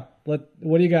yeah. What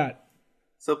do you got?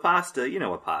 So pasta, you know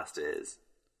what pasta is.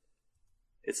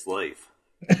 It's life.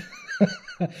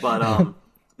 But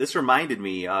this reminded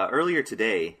me earlier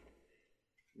today.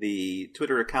 The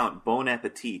Twitter account Bon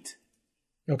Appetit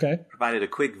provided a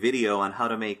quick video on how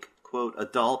to make quote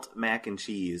adult mac and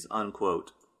cheese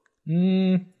unquote.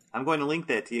 I'm going to link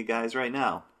that to you guys right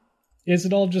now. Is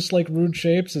it all just like rude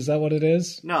shapes? Is that what it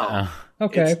is? No.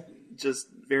 Okay. It's just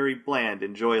very bland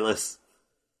and joyless.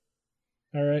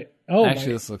 All right.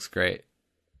 Actually, this looks great.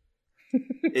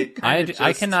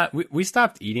 I cannot. We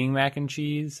stopped eating mac and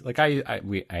cheese. Like I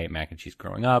ate mac and cheese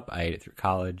growing up. I ate it through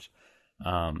college.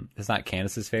 It's not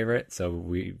Candace's favorite, so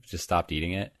we just stopped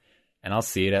eating it. And I'll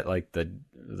see it at like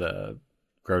the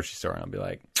grocery store, and I'll be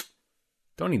like,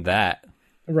 "Don't eat that."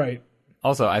 Right.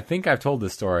 Also, I think I've told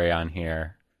this story on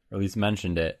here, or at least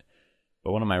mentioned it.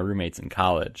 But one of my roommates in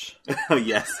college. Oh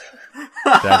yes.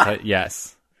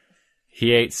 Yes.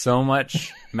 He ate so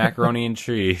much macaroni and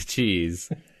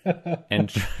cheese and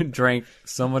drank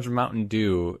so much Mountain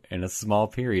Dew in a small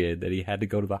period that he had to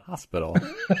go to the hospital.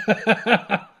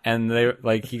 And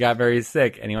he got very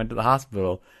sick and he went to the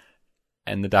hospital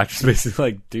and the doctor's basically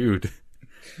like, dude,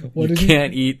 you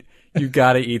can't eat, you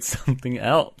gotta eat something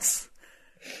else.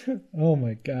 Oh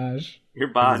my gosh. Your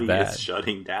body is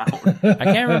shutting down. I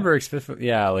can't remember specifically.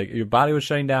 Yeah, like your body was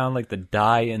shutting down. Like the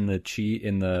dye in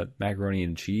the macaroni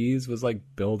and cheese was like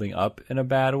building up in a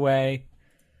bad way.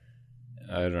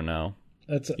 I don't know.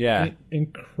 That's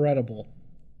incredible.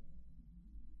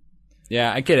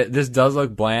 Yeah, I get it. This does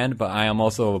look bland, but I am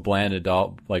also a bland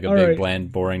adult, like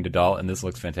bland, boring adult, and this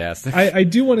looks fantastic. I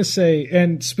do want to say,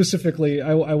 and specifically,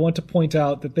 I want to point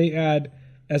out that they add,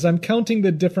 as I'm counting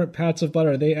the different pats of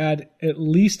butter, they add at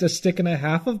least a stick and a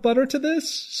half of butter to this.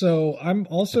 So I'm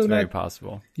also very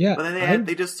possible. Yeah, but then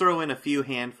they just throw in a few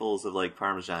handfuls of like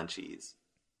Parmesan cheese.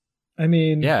 I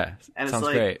mean, yeah, and it's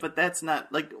like, great. But that's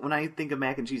not like when I think of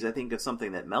mac and cheese, I think of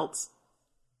something that melts.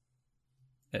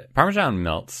 Parmesan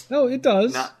melts. No, it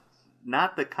does.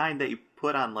 Not the kind that you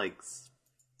put on like.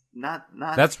 Not.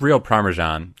 That's real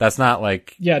Parmesan. That's not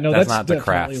like. Yeah, no, that's not the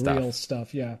craft real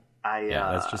stuff. Yeah.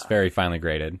 That's just very finely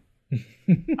grated.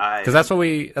 Because That's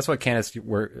what Candace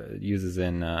uses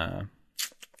in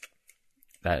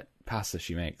that pasta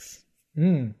she makes.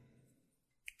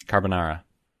 Carbonara.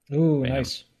 Ooh, Bam.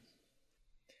 nice.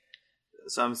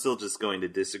 So I'm still just going to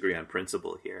disagree on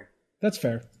principle here. That's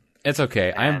fair. It's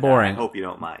okay. I am And, boring. I hope you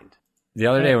don't mind. The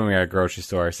other day when we were at a grocery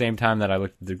store, same time that I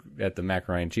looked at the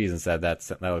macaroni and cheese and said that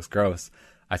looks gross,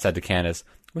 I said to Candace,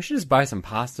 we should just buy some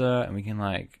pasta and we can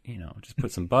just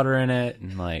put some butter in it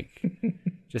and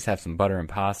just have some butter and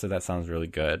pasta. That sounds really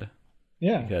good.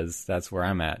 Yeah. Because that's where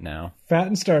I'm at now. Fat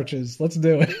and starches. Let's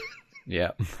do it.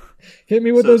 Yeah. Hit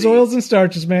me with those oils and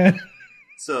starches, man.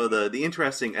 So the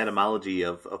interesting etymology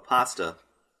of pasta,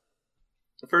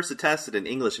 first attested in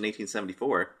English in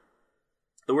 1874.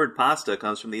 The word pasta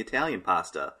comes from the Italian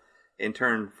pasta, in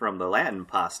turn from the Latin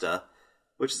pasta,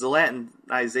 which is a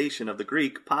Latinization of the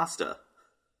Greek pasta,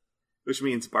 which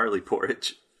means barley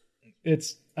porridge.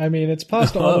 It's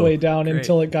pasta all the way down great.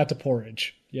 until it got to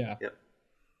porridge. Yeah.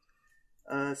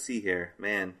 Yep. See here.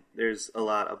 Man, there's a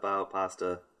lot about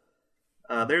pasta.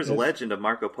 There's a legend of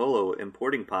Marco Polo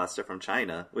importing pasta from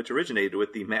China, which originated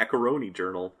with the Macaroni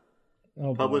Journal,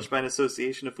 published by an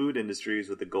association of food industries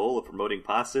with the goal of promoting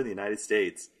pasta in the United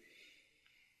States.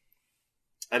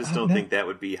 I just don't think that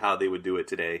would be how they would do it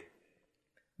today.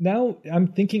 Now I'm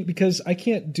thinking, because I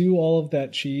can't do all of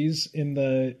that cheese in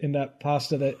that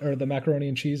pasta or the macaroni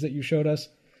and cheese that you showed us.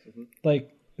 Mm-hmm.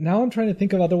 Now I'm trying to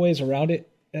think of other ways around it,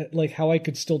 how I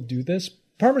could still do this.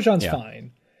 Parmesan's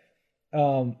fine.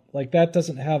 That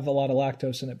doesn't have a lot of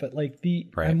lactose in it, but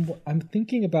right. I'm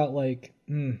thinking about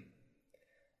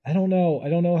I don't know. I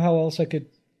don't know how else I could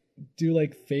do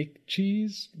fake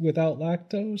cheese without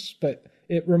lactose, but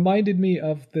it reminded me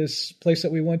of this place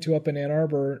that we went to up in Ann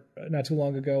Arbor not too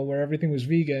long ago where everything was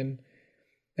vegan,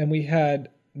 and we had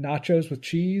nachos with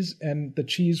cheese, and the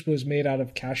cheese was made out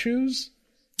of cashews.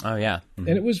 Oh yeah. Mm-hmm.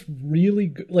 And it was really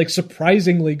good,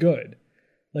 surprisingly good.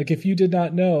 If you did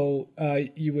not know,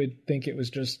 you would think it was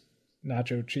just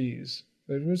nacho cheese.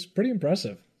 It was pretty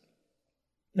impressive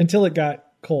until it got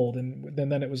cold, and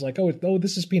then it was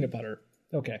this is peanut butter.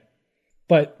 Okay.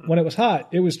 But when it was hot,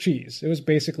 it was cheese. It was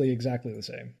basically exactly the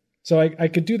same. So I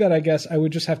could do that, I guess. I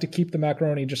would just have to keep the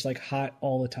macaroni just hot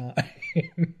all the time.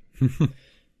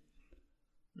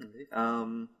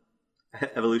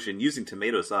 Evolution. Using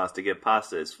tomato sauce to give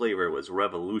pasta its flavor was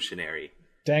revolutionary.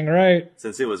 Dang right.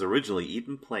 Since it was originally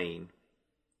eaten plain.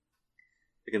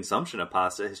 The consumption of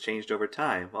pasta has changed over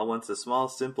time. While once a small,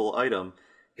 simple item,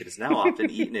 it is now often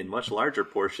eaten in much larger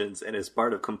portions and is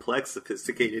part of complex,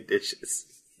 sophisticated dishes.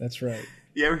 That's right.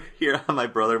 You ever hear on My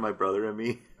Brother and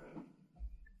Me?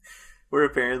 Where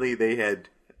apparently they had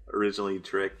originally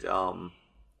tricked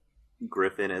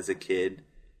Griffin as a kid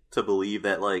to believe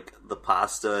that the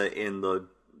pasta in the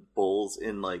bowls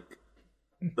in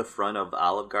the front of the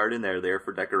Olive Garden that are there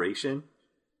for decoration.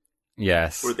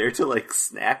 Yes. Were there to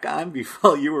snack on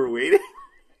while you were waiting.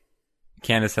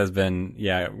 Candace has been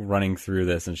running through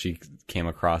this, and she came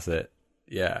across it.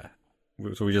 Yeah.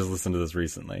 So we just listened to this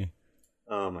recently.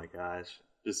 Oh my gosh.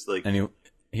 Just and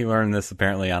he learned this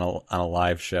apparently on a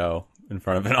live show in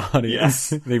front of an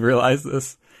audience. Yes. He realized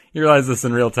this. He realized this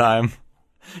in real time.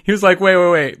 He was like, wait.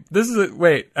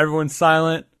 Wait, everyone's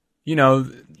silent.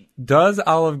 Does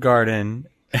Olive Garden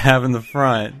have in the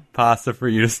front pasta for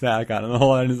you to snack on? And the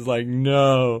whole audience is like,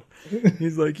 no.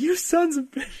 He's like, you sons of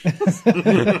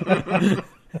bitches.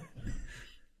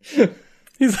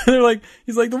 He's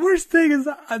like, the worst thing is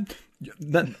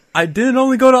I didn't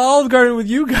only go to Olive Garden with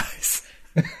you guys.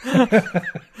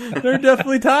 There are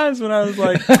definitely times when I was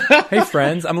like, hey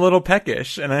friends, I'm a little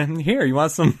peckish and I'm here. You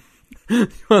want some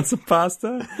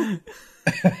pasta?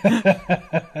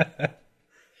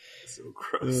 So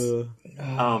gross.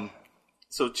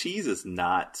 So cheese is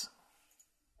not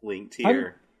linked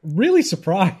here. I'm really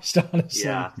surprised, honestly.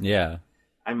 Yeah.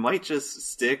 I might just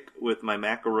stick with my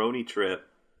macaroni trip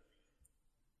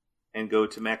and go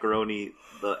to macaroni,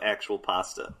 the actual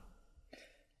pasta.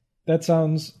 That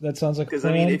sounds like because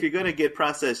if you're gonna get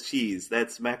processed cheese,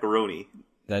 that's macaroni.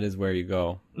 That is where you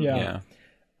go. Yeah.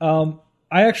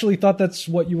 I actually thought that's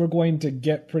what you were going to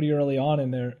get pretty early on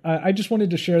in there. I just wanted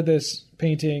to share this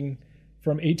painting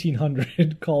from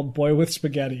 1800 called "Boy with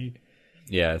Spaghetti."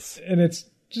 Yes, and it's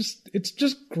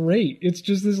just great. It's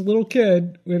just this little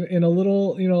kid in a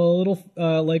little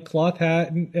cloth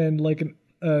hat and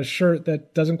a shirt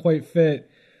that doesn't quite fit.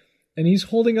 And he's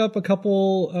holding up a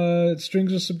couple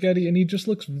strings of spaghetti, and he just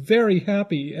looks very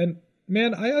happy. And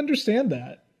man, I understand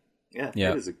that. Yeah,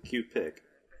 that is a cute pic.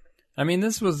 I mean,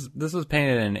 this was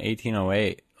painted in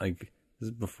 1808. This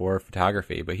is before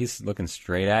photography, but he's looking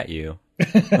straight at you.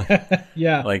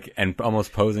 Yeah. Like, and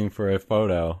almost posing for a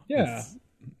photo. Yeah.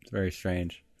 It's very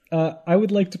strange. I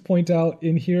would like to point out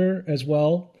in here as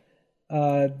well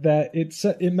that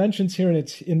it mentions here, and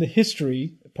it's in the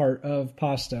history part of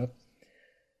pasta.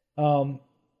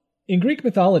 In Greek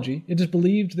mythology, it is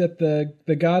believed that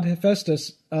the god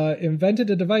Hephaestus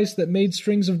invented a device that made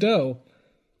strings of dough.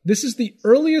 This is the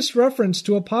earliest reference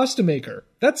to a pasta maker.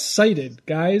 That's cited,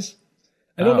 guys.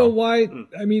 I don't know why.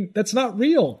 I mean, that's not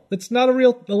real. That's not a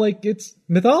real, like, it's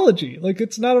mythology. Like,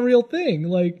 it's not a real thing.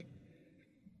 Like,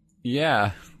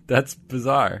 yeah, that's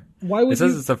bizarre. Why would it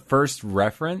says it's the first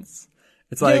reference?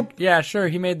 It's like, yeah, sure,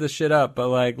 he made this shit up, but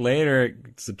like later,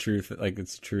 it's a truth. Like,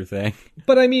 it's a true thing.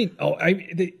 But I mean,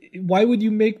 why would you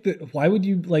make why would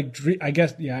you like? I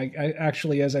guess, yeah. I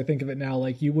actually, as I think of it now,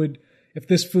 like you would, if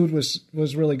this food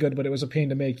was really good, but it was a pain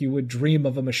to make, you would dream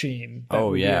of a machine.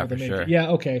 Oh yeah, for sure.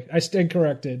 Yeah, okay, I stand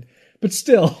corrected, but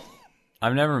still,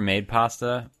 I've never made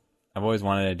pasta. I've always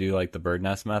wanted to do like the bird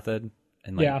nest method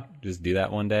and like just do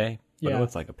that one day. But it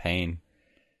looks like a pain.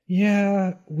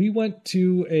 Yeah, we went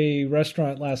to a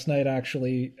restaurant last night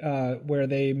actually, where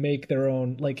they make their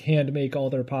own, like hand make all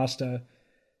their pasta.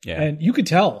 Yeah. And you could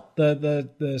tell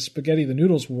the spaghetti, the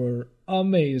noodles were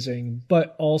amazing,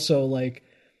 but also like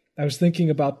I was thinking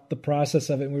about the process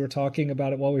of it and we were talking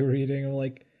about it while we were eating, and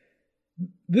like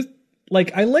this,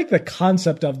 like I like the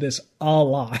concept of this a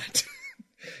lot.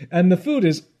 And the food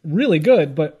is really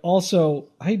good, but also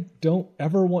I don't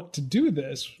ever want to do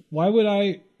this. Why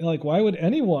would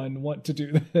anyone want to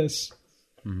do this?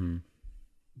 Mm-hmm.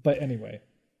 But anyway,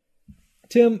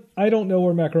 Tim, I don't know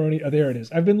where macaroni, there it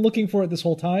is. I've been looking for it this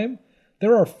whole time.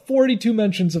 There are 42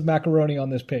 mentions of macaroni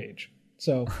on this page.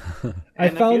 So I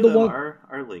found the one.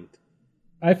 Are linked.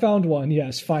 I found one.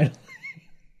 Yes, finally.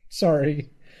 Sorry.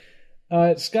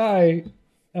 Sky,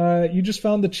 you just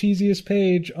found the cheesiest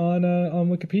page on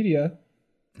Wikipedia.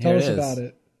 Tell us about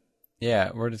it. Yeah,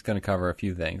 we're just going to cover a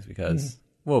few things because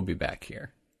we'll be back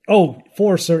here. Oh,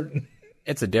 for certain.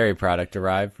 It's a dairy product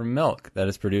derived from milk that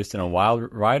is produced in a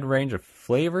wide range of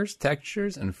flavors,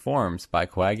 textures, and forms by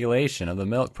coagulation of the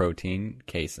milk protein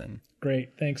casein.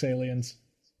 Great. Thanks, aliens.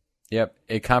 Yep.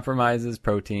 It compromises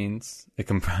proteins. It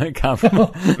compromises...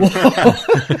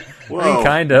 Whoa.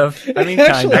 Kind of. I mean,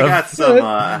 kind of. I got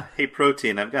some, hey,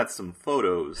 protein, I've got some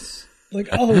photos. Like,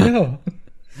 oh, no.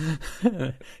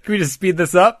 Can we just speed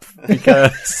this up?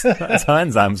 Because that's how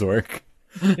enzymes work.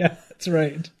 Yeah, that's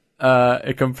right.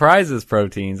 It comprises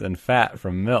proteins and fat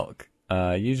from milk.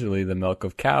 Usually the milk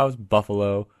of cows,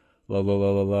 buffalo,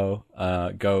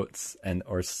 goats, and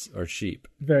or sheep.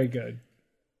 Very good.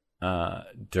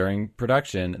 During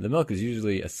production, the milk is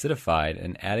usually acidified,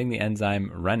 and adding the enzyme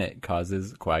rennet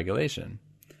causes coagulation.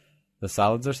 The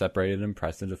solids are separated and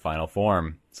pressed into final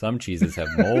form. Some cheeses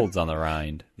have molds on the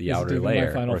rind, the outer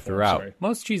layer, or throughout.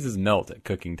 Most cheeses melt at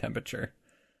cooking temperature.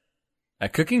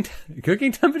 At cooking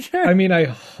temperature? I mean, I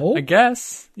hope. I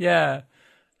guess. Yeah.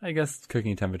 I guess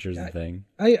cooking temperature is a thing.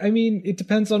 I mean, it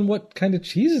depends on what kind of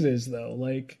cheese it is, though.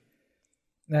 Like,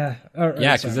 yeah,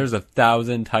 because there's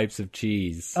 1,000 types of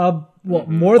cheese. Well,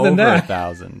 more than Over that.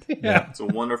 1,000. Yeah. It's a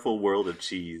wonderful world of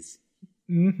cheese.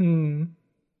 Mm-hmm.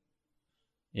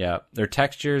 Yeah, their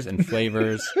textures and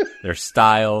flavors, their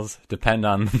styles depend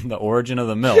on the origin of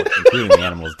the milk, including the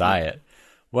animal's diet.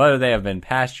 Whether they have been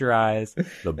pasteurized,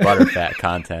 the butterfat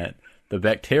content, the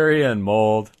bacteria and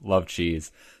mold, love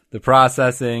cheese, the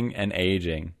processing and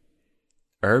aging.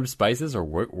 Herbs, spices, or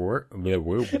wood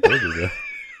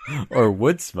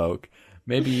smoke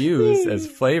may be used as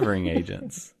flavoring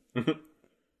agents. The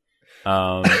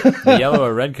yellow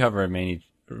or red color of many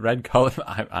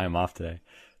I'm off today.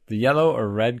 The yellow or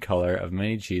red color of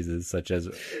many cheeses, such as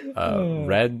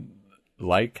red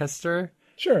Leicester,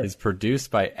 is produced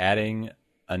by adding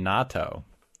annatto.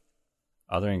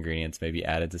 Other ingredients may be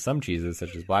added to some cheeses,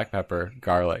 such as black pepper,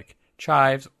 garlic,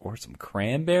 chives, or some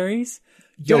cranberries.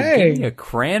 Yo, give me a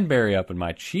cranberry up in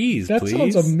my cheese, please. That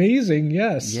sounds amazing,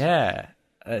 yes. Yeah.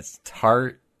 It's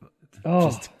tart.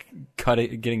 Oh. Just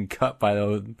getting cut by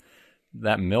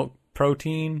that milk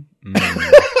protein.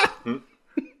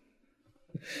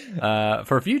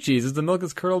 For a few cheeses, the milk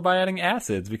is curdled by adding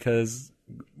acids because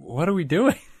what are we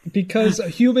doing? Because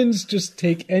humans just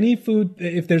take any food.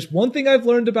 If there's one thing I've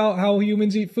learned about how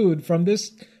humans eat food from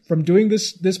doing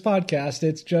this podcast,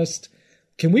 it's just,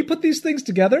 can we put these things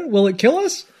together? Will it kill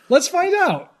us? Let's find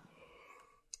out.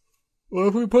 Well,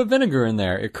 if we put vinegar in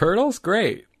there, it curdles?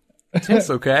 Great. It tastes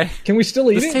okay. Can we still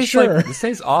eat it? Sure. This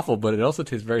tastes awful, but it also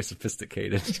tastes very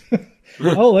sophisticated.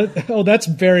 That's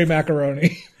very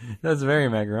macaroni. That's very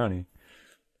macaroni.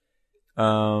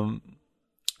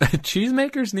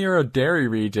 Cheesemakers near a dairy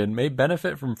region may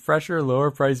benefit from fresher,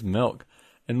 lower-priced milk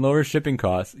and lower shipping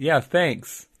costs. Yeah,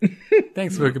 thanks.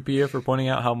 Thanks, Wikipedia, for pointing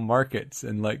out how markets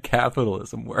and like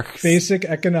capitalism works. Basic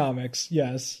economics,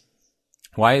 yes.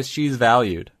 Why is cheese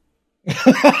valued?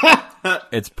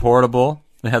 It's portable.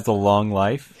 It has a long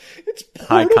life. It's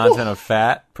High portable. content of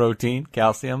fat, protein,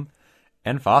 calcium,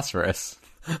 and phosphorus.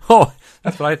 Oh,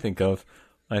 that's what I think of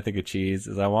when I think of cheese.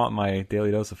 Is I want my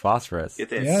daily dose of phosphorus. Get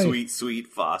that sweet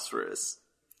phosphorus.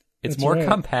 It's That's more right.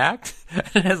 compact.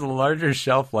 It has a larger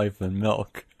shelf life than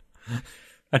milk.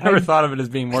 I never thought of it as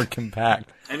being more compact.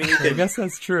 I mean, you I can, guess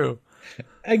that's true.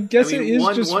 I guess it is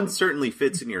just one certainly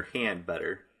fits in your hand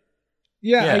better.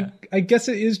 yeah. I guess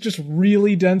it is just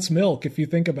really dense milk if you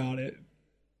think about it.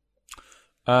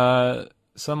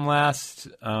 Some last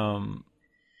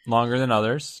longer than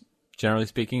others. Generally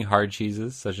speaking, hard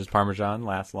cheeses such as Parmesan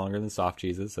last longer than soft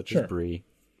cheeses such Sure. as Brie.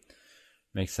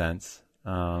 Makes sense.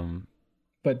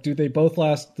 But do they both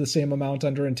last the same amount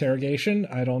under interrogation?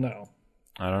 I don't know.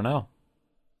 I don't know.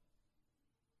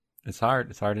 It's hard.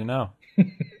 It's hard to know.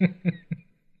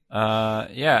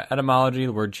 Yeah, etymology.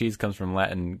 The word cheese comes from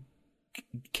Latin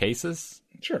casus,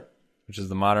 Sure. which is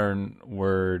the modern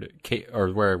word,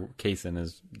 or where casein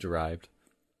is derived.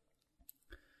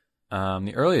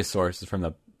 The earliest source is from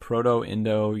the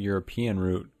Proto-Indo-European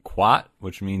root quat,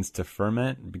 which means to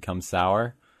ferment and become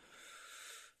sour.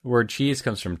 The word cheese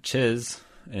comes from chiz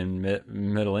in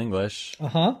Middle English,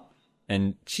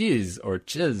 and cheese or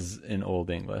chiz in Old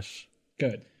English.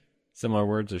 Good. Similar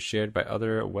words are shared by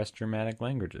other West Germanic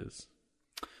languages.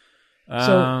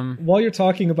 So while you're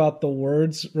talking about the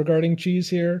words regarding cheese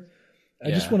here,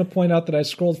 I just want to point out that I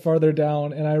scrolled farther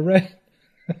down and I read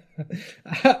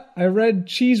I read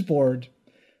cheese board,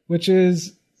 which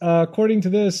is according to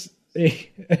this a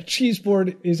cheese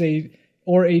board is a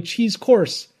cheese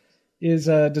course is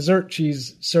a dessert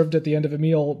cheese served at the end of a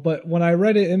meal. But when I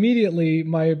read it immediately,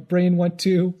 my brain went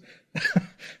to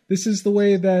this is the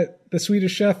way that the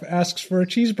Swedish chef asks for a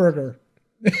cheeseburger,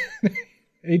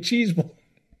 a cheese board.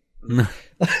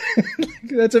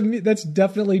 That's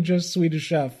definitely just Swedish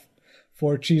chef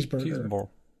for cheeseburger.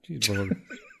 Cheeseburger.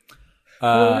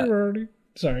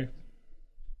 Sorry.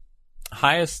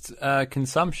 Highest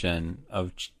consumption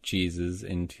of cheeses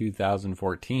in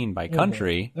 2014 by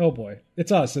country. Oh boy.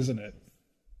 It's us, isn't it?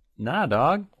 Nah,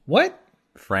 dog. What?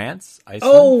 France,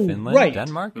 Iceland, Finland, right.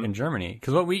 Denmark, and Germany.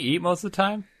 Because what we eat most of the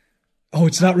time, Oh,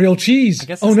 it's not real cheese. I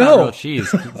guess Oh it's no. not real cheese.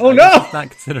 Oh I guess no. it's not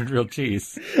considered real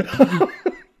cheese.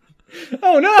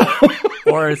 Oh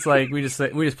no. Or it's like we just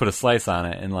put a slice on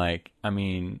it, and like I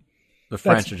mean, the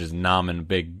French are just nomming a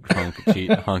big hunk of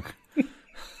cheese. Hunk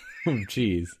of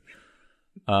cheese.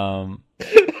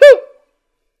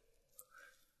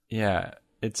 Yeah,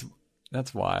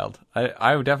 that's wild.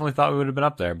 I definitely thought we would have been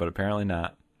up there, but apparently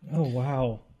not. Oh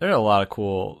wow. There are a lot of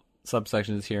cool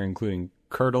subsections here, including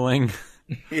curdling,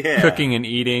 Yeah. cooking and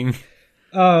eating,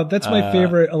 That's my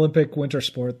favorite Olympic winter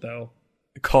sport though.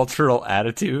 cultural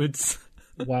attitudes.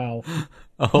 Wow.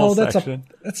 A whole that's section.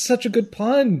 that's such a good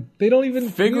pun. They don't even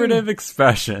Figurative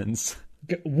expressions.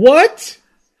 What?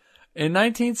 In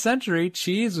 19th century,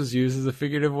 cheese was used as a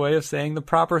figurative way of saying the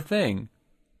proper thing.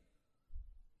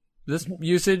 This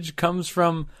usage comes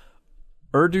from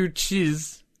Urdu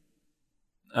cheese,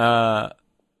 from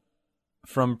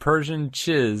Persian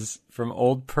chiz, from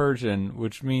Old Persian,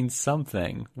 which means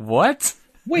something. What?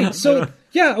 Wait, so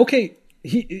yeah, okay.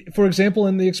 He, for example,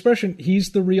 in the expression, he's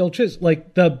the real cheese,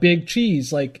 like the big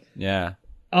cheese, like Yeah.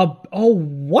 oh,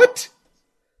 what?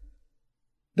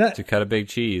 That To cut a big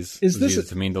cheese Is was this used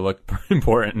to mean to look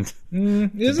important.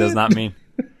 It is does it? not mean.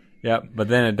 Yep, but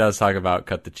then it does talk about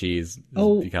cut the cheese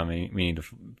becoming meaning to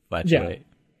flatulate.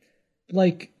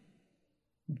 Like,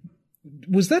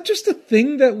 was that just a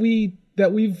thing that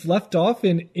we've left off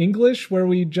in English, where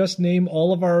we just name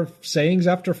all of our sayings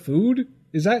after food?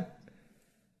 Is that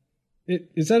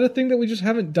a thing that we just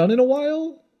haven't done in a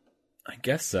while? I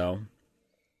guess so.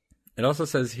 It also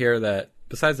says here that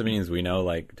besides the meanings we know,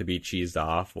 like to be cheesed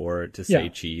off or to say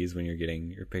cheese when you're getting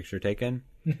your picture taken,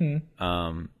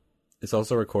 it's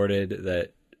also recorded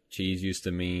that cheese used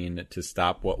to mean to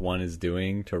stop what one is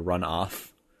doing to run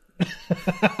off.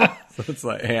 So it's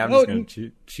like, hey, I'm just going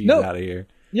to cheese out of here.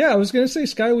 Yeah, I was gonna say,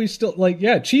 Sky, we still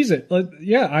cheese it. Oh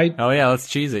yeah, let's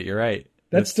cheese it. You're right.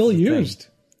 That's still the used. thing.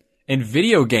 In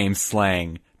video game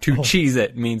slang, to cheese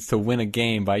it means to win a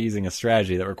game by using a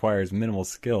strategy that requires minimal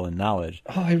skill and knowledge,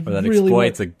 or that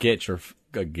exploits a glitch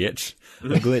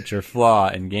or flaw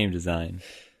in game design.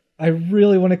 I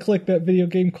really want to click that video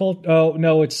game culture. Oh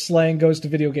no, it's slang goes to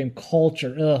video game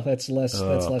culture. Ugh, that's less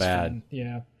bad. fun.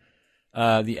 Yeah.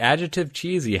 The adjective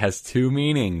cheesy has two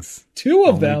meanings. Two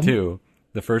of Only them? two.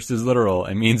 The first is literal.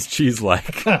 It means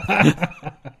cheese-like.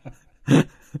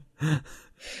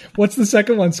 What's the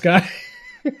second one, Sky?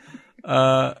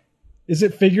 Is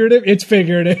it figurative? It's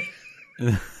figurative.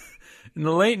 In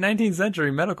the late 19th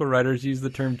century, medical writers used the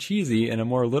term cheesy in a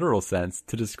more literal sense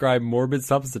to describe morbid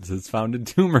substances found in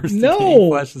tumors, decaying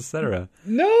flesh, etc.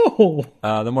 No.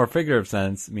 The more figurative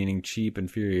sense, meaning cheap,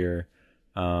 inferior,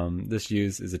 this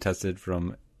use is attested from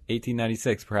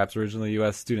 1896, perhaps originally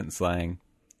U.S. student slang.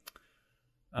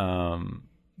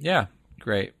 Yeah,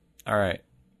 great. All right.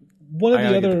 One of I the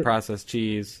gotta get other to processed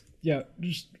cheese. Yeah,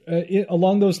 just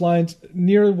along those lines,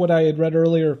 near what I had read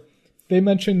earlier, they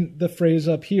mentioned the phrase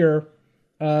up here,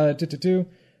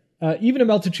 even a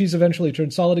melted cheese eventually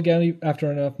turns solid again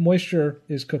after enough moisture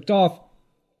is cooked off.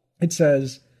 It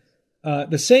says,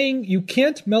 the saying, you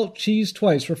can't melt cheese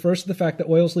twice, refers to the fact that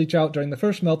oils leach out during the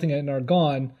first melting and are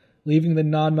gone, leaving the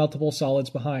non-meltable solids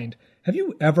behind. Have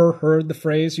you ever heard the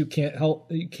phrase, you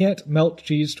can't melt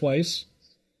cheese twice?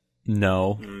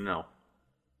 No.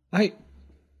 I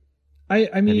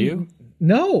mean, Have you?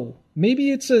 No.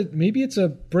 Maybe it's a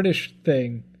British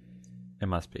thing. It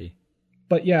must be.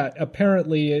 But yeah,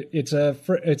 apparently it's a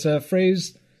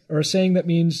phrase or a saying that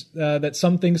means that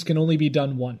some things can only be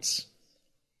done once.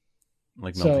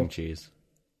 Like melting cheese.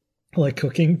 Like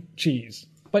cooking cheese.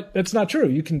 But that's not true.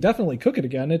 You can definitely cook it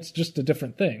again. It's just a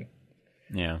different thing.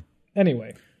 Yeah.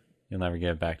 Anyway. You'll never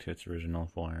get it back to its original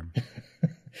form.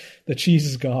 The cheese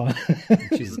is gone. The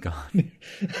cheese is gone.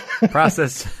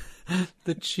 Processed.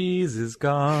 The cheese is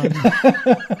gone.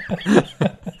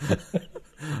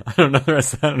 I don't know the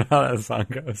rest. I don't know how that song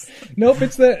goes. Nope,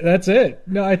 that's it.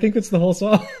 No, I think it's the whole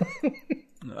song.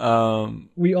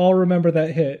 We all remember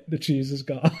that hit. The cheese is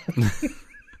gone.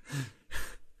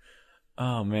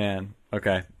 Oh man.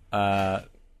 Okay. I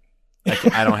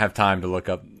don't have time to look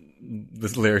up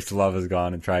the lyrics to "Love Is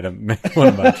Gone" and try to make one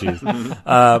about cheese.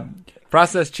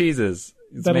 Processed cheeses.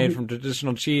 It's made from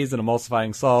traditional cheese and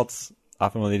emulsifying salts,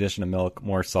 often with the addition of milk,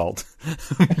 more salt,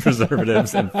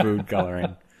 preservatives, and food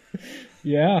coloring.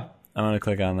 Yeah. I'm going to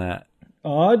click on that.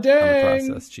 Oh, dang. On the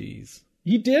processed cheese.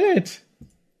 You did it.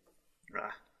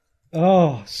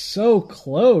 Oh, so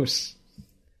close.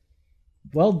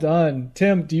 Well done.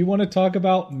 Tim, do you want to talk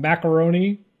about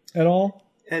macaroni at all?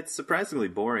 It's surprisingly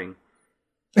boring.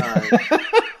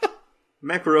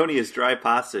 Macaroni is dry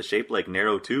pasta shaped like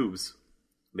narrow tubes,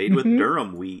 made with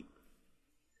durum wheat.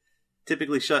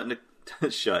 Typically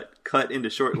cut into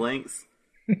short lengths.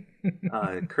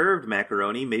 Curved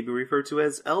macaroni may be referred to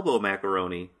as elbow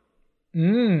macaroni.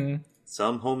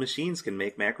 Some home machines can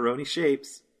make macaroni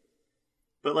shapes.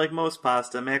 But like most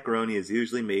pasta, macaroni is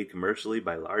usually made commercially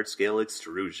by large-scale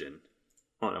extrusion.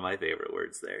 One of my favorite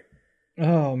words there.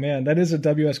 Oh, man, that is a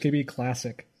WSKB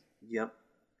classic. Yep.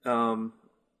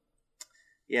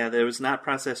 Yeah, there was not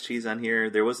processed cheese on here.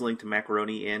 There was a link to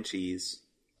macaroni and cheese.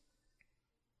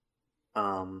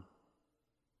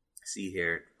 See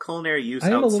here. Culinary use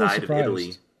outside of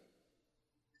Italy.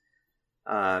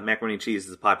 Macaroni and cheese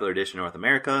is a popular dish in North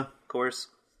America, of course.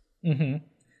 Mm-hmm.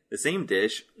 The same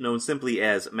dish, known simply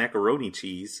as macaroni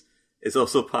cheese, is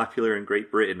also popular in Great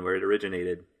Britain, where it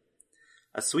originated.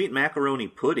 A sweet macaroni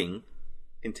pudding,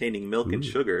 containing milk and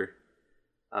sugar,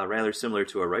 rather similar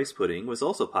to a rice pudding, was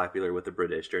also popular with the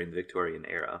British during the Victorian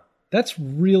era. That's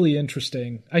really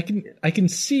interesting. I can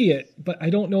see it, but I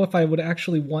don't know if I would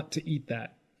actually want to eat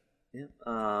that. Yeah.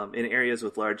 In areas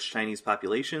with large Chinese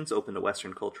populations open to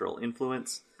Western cultural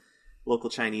influence,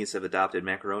 local Chinese have adopted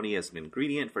macaroni as an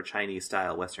ingredient for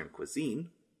Chinese-style Western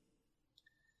cuisine.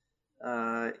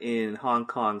 In Hong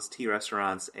Kong's tea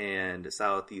restaurants and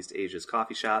Southeast Asia's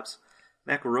coffee shops,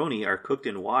 macaroni are cooked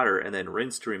in water and then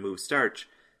rinsed to remove starch,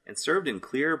 and served in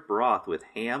clear broth with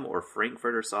ham or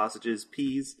frankfurter sausages,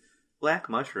 peas, black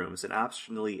mushrooms, and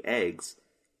optionally eggs,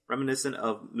 reminiscent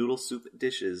of noodle soup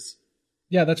dishes.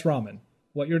 Yeah, that's ramen.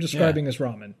 What you're describing is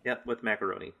ramen. Yep, with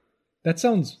macaroni. That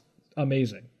sounds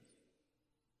amazing.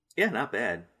 Yeah, not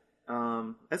bad.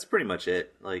 That's pretty much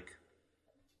it. The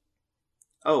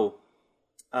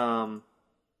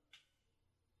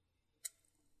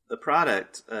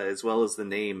product, as well as the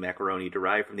name macaroni,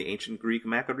 derived from the ancient Greek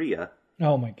makaria.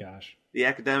 Oh my gosh. The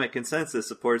academic consensus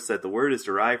supports that the word is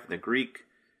derived from the Greek,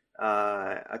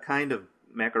 a kind of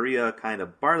makaria, a kind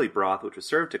of barley broth, which was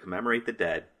served to commemorate the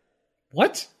dead.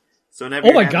 What? So whenever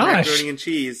you're having macaroni and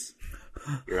cheese,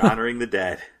 you're honoring the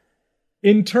dead.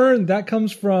 In turn, that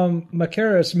comes from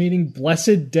Makaris, meaning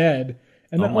blessed dead.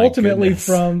 And then ultimately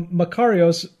from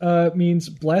Makarios, means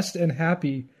blessed and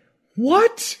happy.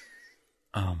 What?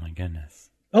 Oh my goodness.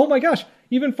 Oh my gosh.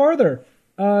 Even farther.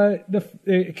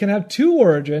 It can have two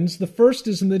origins. The first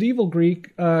is in medieval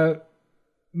Greek,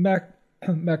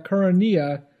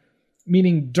 macaronia,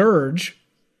 meaning dirge,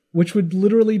 which would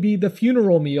literally be the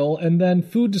funeral meal, and then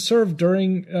food to serve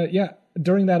during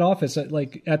that office at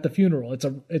the funeral. It's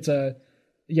a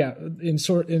in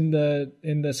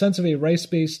the sense of a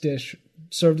rice-based dish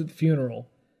served at the funeral.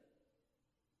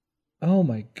 Oh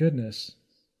my goodness.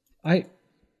 I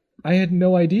had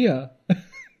no idea.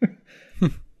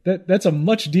 That's a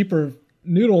much deeper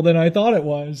noodle than I thought it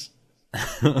was.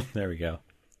 There we go.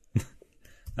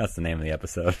 That's the name of the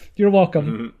episode. You're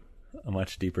welcome. A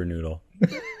much deeper noodle.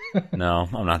 No,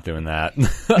 I'm not doing that.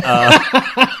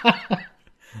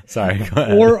 Sorry, go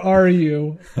ahead. Or are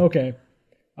you? Okay.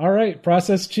 All right,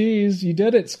 processed cheese. You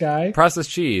did it, Sky. Processed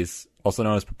cheese, also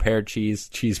known as prepared cheese,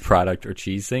 cheese product, or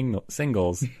cheese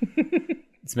singles.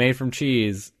 It's made from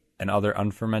cheese and other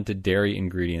unfermented dairy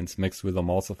ingredients mixed with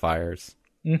emulsifiers.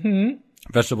 Mm-hmm.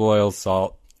 Vegetable oils,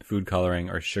 salt, food coloring,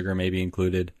 or sugar may be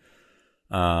included.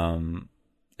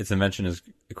 Its invention is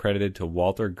accredited to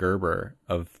Walter Gerber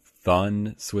of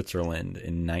Thun, Switzerland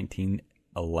in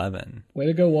 1911. Way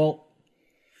to go, Walt.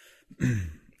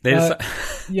 There's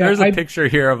a picture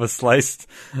here of a slice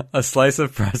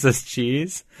of processed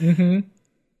cheese. Mm-hmm.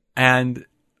 And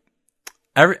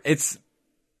it's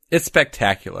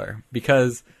spectacular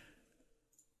because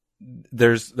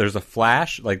there's a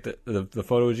flash, like the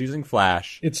photo is using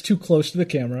flash. It's too close to the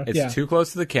camera. It's too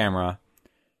close to the camera.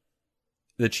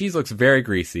 The cheese looks very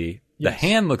greasy. Yes. The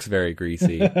hand looks very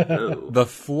greasy. The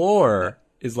floor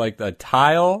is like the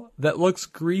tile that looks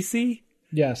greasy.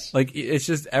 Yes. Like, it's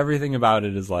just everything about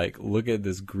it is like, look at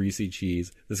this greasy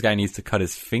cheese. This guy needs to cut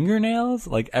his fingernails.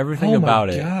 Like, everything about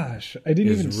it. Oh my gosh. I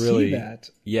didn't even see that.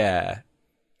 Yeah.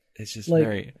 It's just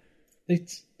like,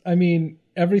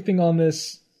 everything on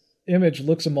this image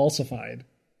looks emulsified.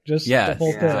 Just the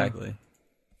whole thing. Exactly.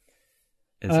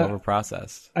 It's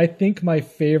overprocessed. I think my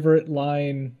favorite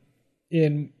line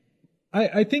one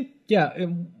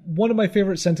of my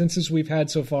favorite sentences we've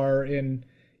had so far in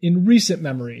recent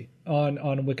memory on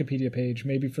a Wikipedia page,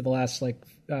 maybe for the last 5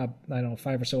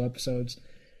 or so episodes.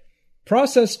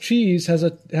 Processed cheese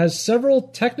has several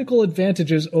technical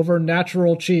advantages over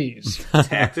natural cheese.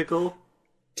 Tactical?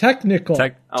 Technical.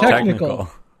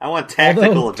 Technical. I want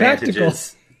tactical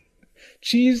advantages.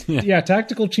 Cheese,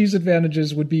 tactical cheese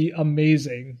advantages would be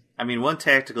amazing. I mean, one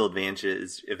tactical advantage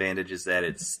is that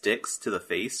it sticks to the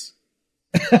face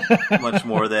much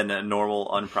more than a normal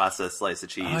unprocessed slice of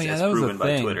cheese, as proven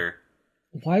by Twitter.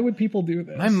 Why would people do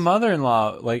this? My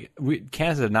mother-in-law,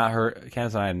 Candace and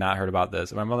I had not heard about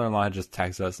this. My mother-in-law had just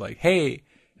texted us like, "Hey,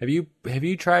 have you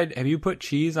put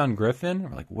cheese on Griffin?"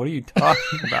 We're like, "What are you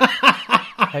talking about?"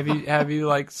 Have you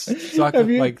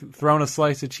thrown a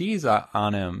slice of cheese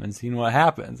on him and seen what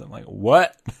happens? I'm like,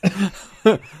 what?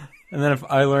 And then if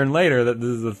I learned later that this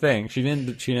is a thing, she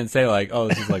didn't say like, oh,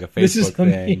 this is like a Facebook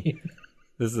thing. Meme.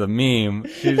 This is a meme.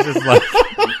 She's just like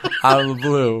out of the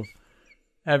blue.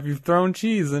 Have you thrown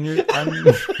cheese on your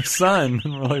son?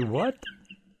 And we're like, what?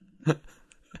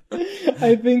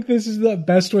 I think this is the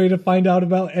best way to find out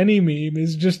about any meme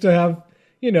is just to have,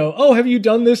 have you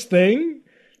done this thing?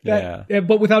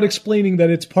 But without explaining that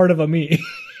it's part of a meme.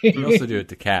 You also do it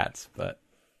to cats, but...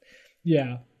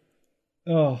 Yeah.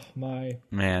 Oh, my.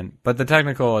 Man. But the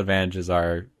technical advantages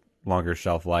are longer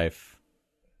shelf life,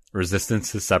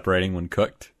 resistance to separating when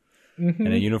cooked,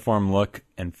 and a uniform look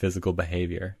and physical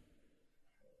behavior.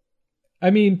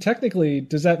 I mean, technically,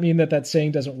 does that mean that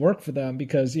saying doesn't work for them?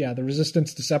 Because, the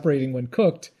resistance to separating when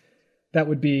cooked, that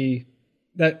would be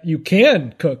that you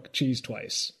can cook cheese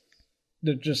twice.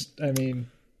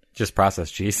 Just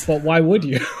processed cheese. But why would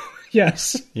you?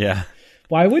 Yes. Yeah.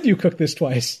 Why would you cook this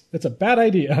twice? That's a bad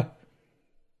idea.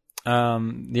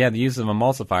 The use of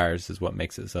emulsifiers is what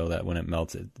makes it so that when it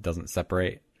melts, it doesn't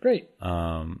separate. Great.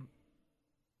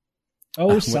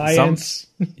 Science.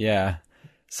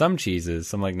 Some cheeses,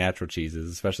 some like natural cheeses,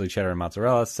 especially cheddar and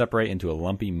mozzarella, separate into a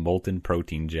lumpy molten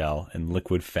protein gel and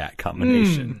liquid fat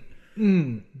combination.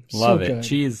 Love it. Good.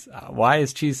 Cheese. Why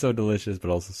is cheese so delicious but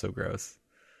also so gross?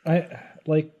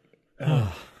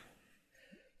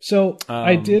 So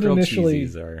I did initially.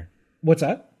 What's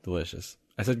that? Delicious.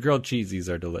 I said grilled cheesies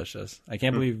are delicious. I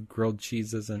can't believe grilled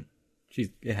cheese isn't. Cheese.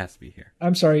 It has to be here.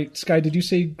 I'm sorry, Sky. Did you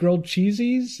say grilled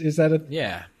cheesies? Is that a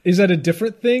Is that a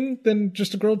different thing than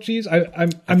just a grilled cheese?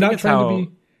 I'm not trying to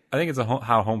be. I think it's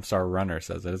how Homestar Runner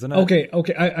says it, isn't it?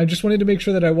 Okay. I just wanted to make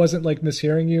sure that I wasn't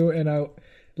mishearing you, and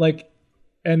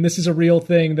and this is a real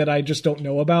thing that I just don't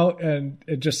know about, and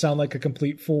it just sound like a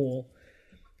complete fool.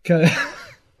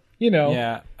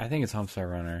 Yeah, I think it's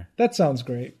Homestar Runner. That sounds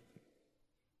great.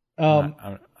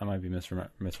 I might be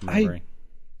misremembering.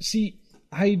 See,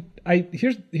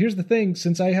 here's the thing.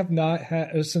 Since I have not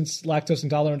had, since lactose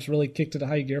intolerance really kicked into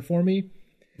high gear for me,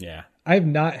 Yeah. I have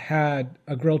not had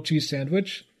a grilled cheese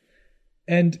sandwich.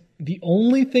 And the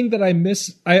only thing that I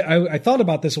miss, I thought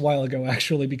about this a while ago,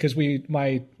 actually, because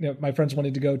my friends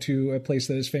wanted to go to a place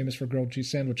that is famous for grilled cheese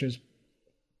sandwiches.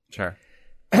 Sure.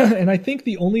 And I think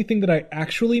the only thing that I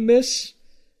actually miss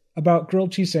about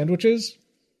grilled cheese sandwiches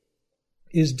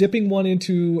is dipping one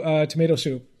into tomato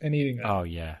soup and eating it. Oh,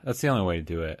 yeah. That's the only way to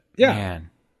do it. Yeah. Man.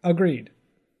 Agreed.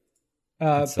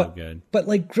 That's so good. But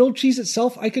like grilled cheese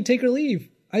itself, I could take or leave.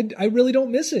 I really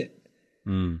don't miss it.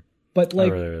 But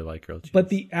like, I really, really like grilled cheese. but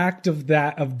the act of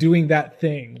doing that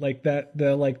thing, like that,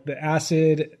 the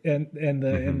acid and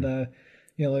the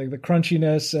like the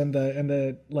crunchiness and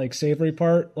the like savory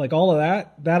part, like all of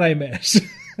that I miss.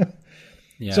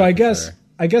 Yeah, So I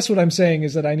for guess what I'm saying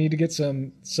is that I need to get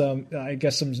some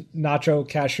nacho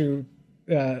cashew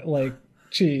like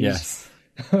cheese. Yes.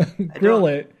 Grill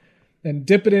it and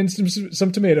dip it in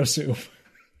some tomato soup.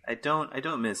 I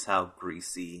don't miss how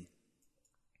greasy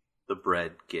the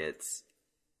bread gets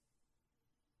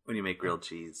when you make grilled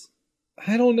cheese.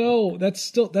 I don't know.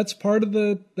 That's part of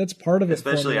it.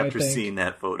 Especially for me, after I think. seeing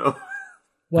that photo.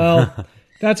 Well,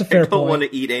 that's a fair I don't point. want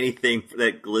to eat anything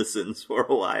that glistens for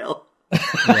a while.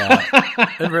 Yeah.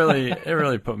 It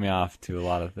really put me off to a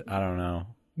lot of I don't know.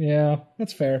 Yeah,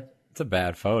 that's fair. It's a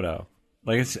bad photo.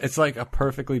 Like it's like a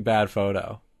perfectly bad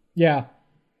photo. Yeah.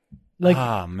 Like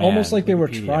Man, almost like they were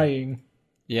Wikipedia. trying.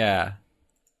 Yeah.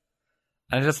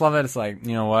 I just love it. It's like,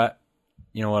 you know what?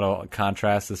 You know what'll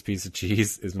contrast this piece of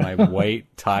cheese is my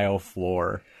white tile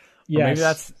floor. Yes. Or maybe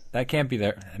that can't be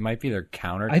their. It might be their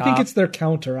countertop. I think it's their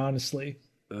counter, honestly.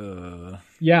 Ugh,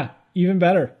 Yeah, even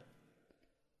better.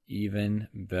 even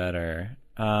better.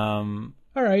 All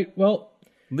right. Well,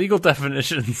 Legal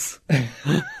definitions.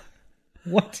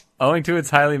 what? Owing to its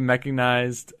highly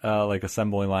mechanized, like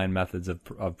assembly line methods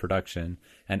of production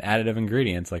and additive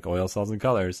ingredients like oil, salts, and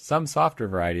colors, some softer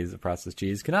varieties of processed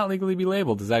cheese cannot legally be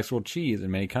labeled as actual cheese in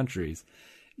many countries,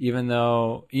 even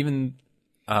those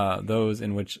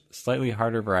in which slightly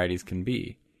harder varieties can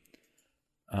be.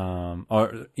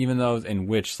 Or even those in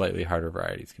which slightly harder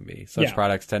varieties can be. Such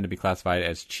products tend to be classified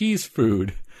as cheese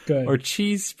food, Good. or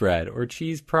cheese spread, or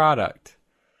cheese product.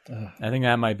 I think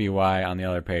that might be why on the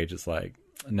other page it's like,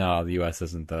 no, the U.S.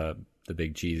 isn't the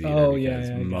big cheese eater. Oh, because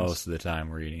yeah, I most guess. of the time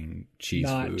we're eating cheese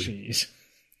Not food. cheese.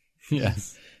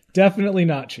 Yes. Definitely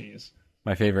not cheese.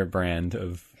 My favorite brand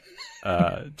of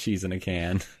cheese in a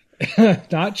can.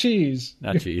 Not cheese.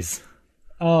 Not cheese.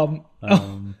 Oh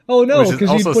no, Which because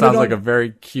also you put sounds it on, like a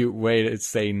very cute way to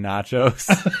say nachos.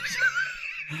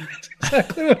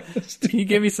 exactly what it was. Can you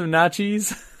give me some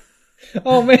nachos?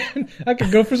 Oh man, I could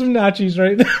go for some nachos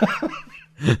right now.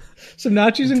 Some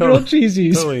nachos and grilled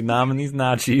cheesies. Totally nomming these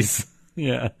nachos.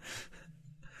 Yeah.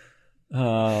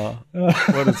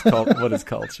 What is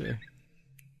culture?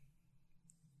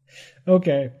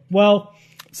 Okay, well,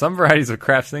 Some varieties of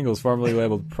Kraft Singles, formerly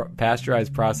labeled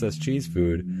pasteurized processed cheese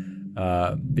food,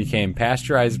 became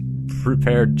pasteurized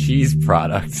prepared cheese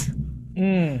product.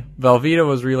 Velveeta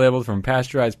was relabeled from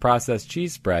pasteurized processed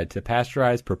cheese spread to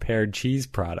pasteurized prepared cheese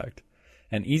product.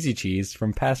 And Easy Cheese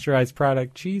from pasteurized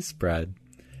product cheese spread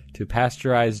to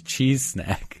pasteurized cheese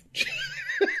snack.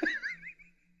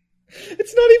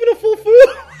 it's not even a full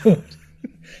food.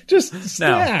 Just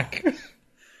snack.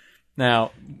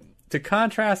 Now, to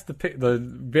contrast the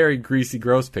very greasy,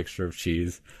 gross picture of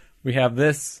cheese, we have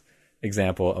this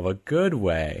example of a good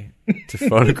way to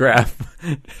photograph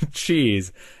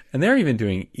cheese. And they're even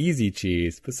doing Easy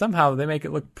Cheese, but somehow they make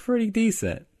it look pretty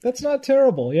decent. That's not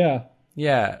terrible, yeah.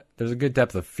 Yeah, there's a good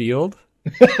depth of field.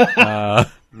 The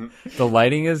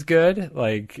lighting is good.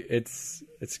 Like, it's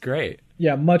great.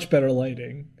 Yeah, much better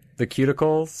lighting. The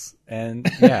cuticles, and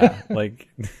yeah, like,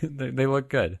 they look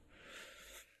good.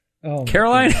 Oh,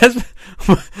 Caroline has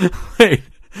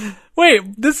wait.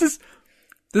 This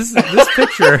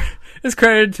picture is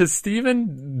credited to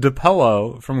Stephen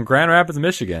DePello from Grand Rapids,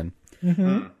 Michigan,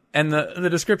 and the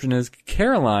description is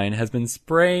Caroline has been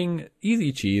spraying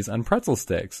Easy Cheese on pretzel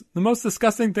sticks. The most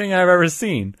disgusting thing I've ever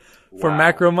seen. For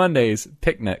Macro Mondays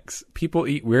picnics, people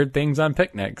eat weird things on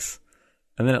picnics,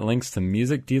 and then it links to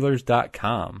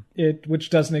musicdealers.com. Which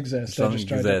doesn't exist. It I just doesn't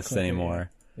tried to exist click it. anymore.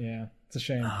 Yeah, it's a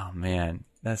shame. Oh man,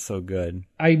 that's so good.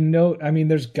 I know. I mean,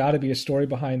 there's got to be a story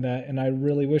behind that, and I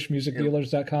really wish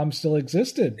musicdealers.com still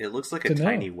existed. It looks like a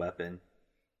tiny weapon.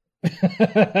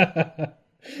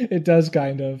 It does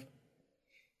kind of.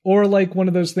 Or like one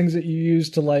of those things that you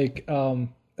use to like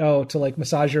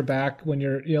massage your back when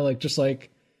you're,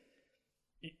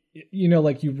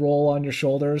 like you roll on your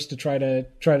shoulders to try to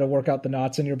work out the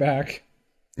knots in your back.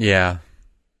 Yeah.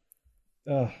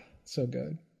 Oh, so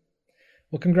good.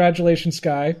 Well, congratulations,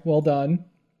 Sky. Well done.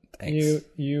 Thanks.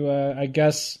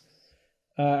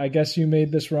 I guess you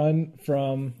made this run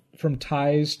from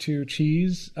ties to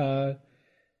cheese. And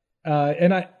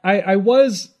I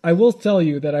will tell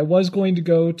you that I was going to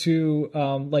go to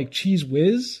like Cheese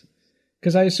Whiz,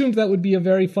 because I assumed that would be a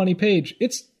very funny page.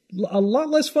 It's a lot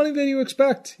less funny than you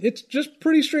expect. It's just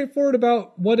pretty straightforward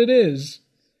about what it is.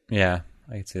 Yeah,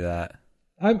 I can see that.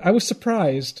 I was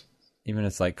surprised. Even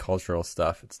it's like cultural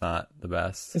stuff, it's not the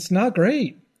best. It's not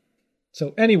great.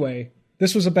 So anyway,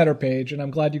 this was a better page, and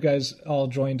I'm glad you guys all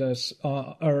joined us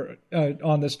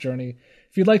on this journey.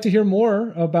 If you'd like to hear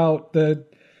more about the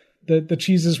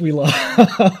cheeses we love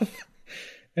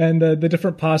and the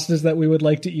different pastas that we would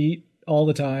like to eat all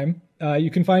the time, you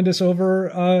can find us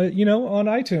over on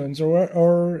iTunes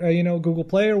or Google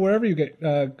Play or wherever you get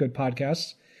good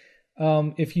podcasts.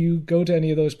 If you go to any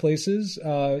of those places,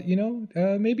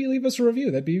 maybe leave us a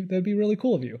review. That'd be really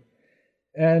cool of you.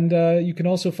 And you can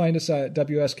also find us at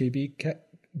WSKB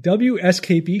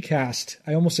Cast.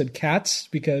 I almost said cats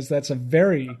because that's a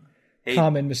very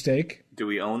common mistake. Do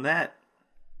we own that?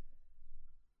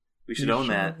 We should own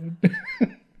that.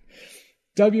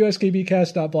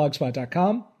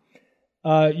 WSKBcast.blogspot.com.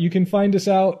 You can find us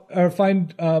out or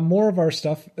find more of our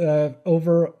stuff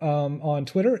over on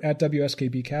Twitter at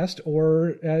WSKBcast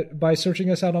or by searching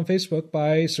us out on Facebook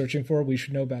by searching for We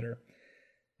Should Know Better.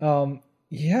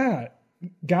 Yeah,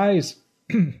 guys,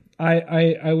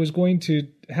 I was going to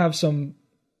have some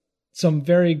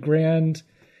very grand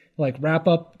like wrap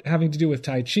up having to do with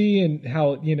Tai Chi and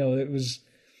how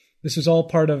this was all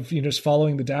part of just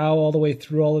following the Tao all the way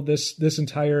through all of this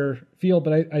entire field.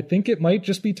 But I think it might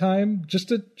just be time just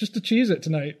to cheese it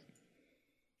tonight.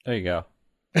 There you go.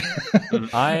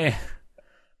 I'm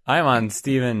on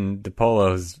Stephen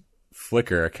DiPolo's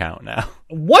Flickr account now.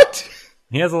 What?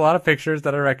 He has a lot of pictures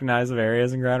that I recognize of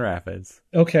areas in Grand Rapids.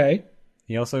 Okay.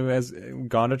 He also has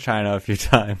gone to China a few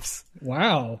times.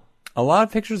 Wow. A lot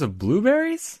of pictures of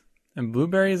blueberries, and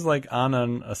blueberries like on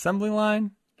an assembly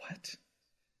line. What?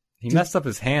 He messed up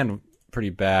his hand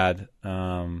pretty bad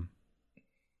in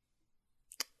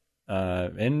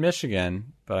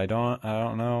Michigan, but I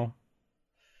don't know.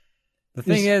 The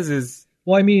thing is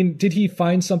well, I mean, did he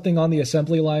find something on the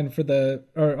assembly line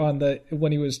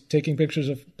when he was taking pictures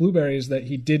of blueberries that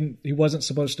he wasn't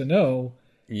supposed to know?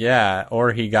 Yeah,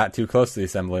 or he got too close to the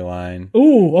assembly line.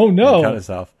 Ooh, oh no. And cut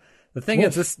himself. The thing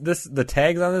is the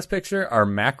tags on this picture are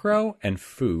macro and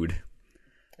food.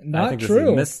 Not I think true. This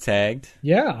is mistagged.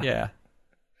 Yeah. Yeah.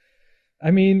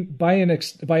 I mean, by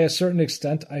a certain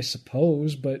extent, I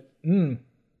suppose, but He's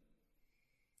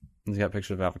got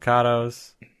pictures of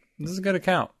avocados. This is a good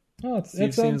account. Oh,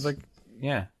 seems like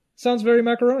sounds very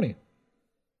macaroni.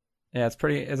 Yeah, it's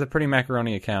a pretty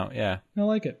macaroni account. Yeah, I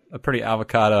like it. A pretty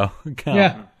avocado account.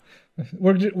 Yeah,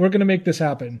 we're gonna make this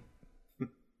happen.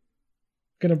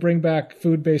 Gonna bring back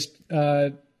food-based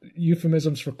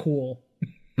euphemisms for cool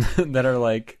that are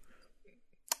like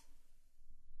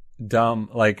dumb,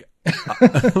 like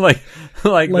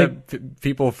that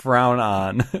people frown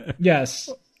on. Yes.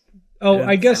 Oh,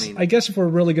 I guess if we're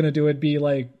really gonna do it, be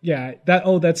like,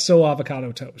 that's so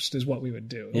avocado toast is what we would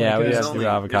do. Yeah, like, we have to do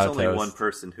avocado toast. There's only one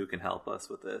person who can help us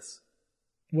with this.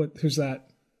 Who's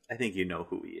that? I think you know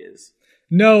who he is.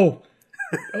 No,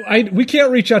 we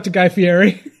can't reach out to Guy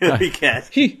Fieri. We can't.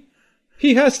 He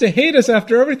has to hate us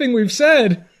after everything we've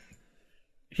said.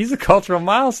 He's a cultural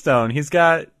milestone. He's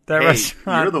got that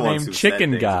restaurant you're the ones named who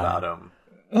Chicken said things Guy. About him.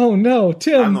 Oh no,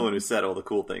 Tim! I'm the one who said all the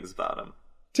cool things about him.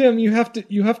 Tim, you have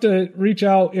to reach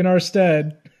out in our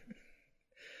stead.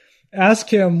 Ask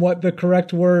him what the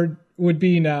correct word would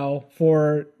be now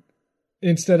for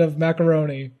instead of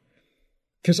macaroni,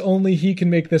 because only he can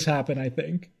make this happen. I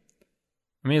think.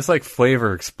 I mean, it's like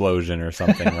flavor explosion or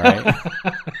something, right?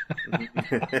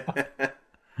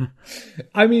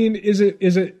 I mean, is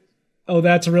it? Oh,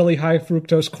 that's really high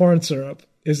fructose corn syrup.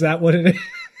 Is that what it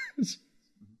is?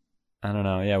 I don't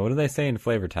know. Yeah, what do they say in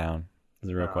Flavor Town? Is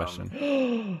a real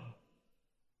question.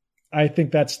 I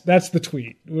think that's the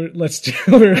tweet. We're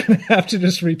gonna have to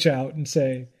just reach out and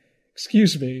say,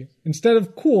 "Excuse me, instead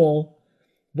of cool,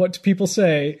 what do people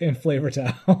say in Flavor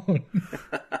Town?"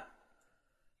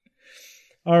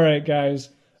 All right, guys.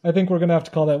 I think we're gonna have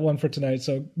to call that one for tonight.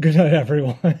 So good night,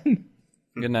 everyone.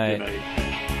 Good night. Good night.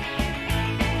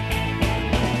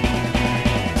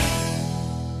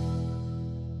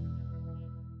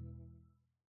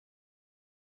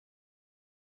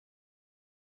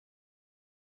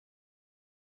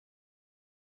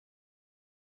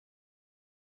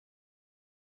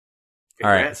 All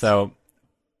right, so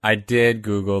I did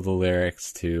Google the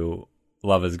lyrics to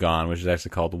Love Is Gone, which is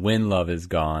actually called When Love Is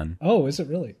Gone. Oh, is it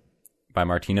really? By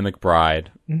Martina McBride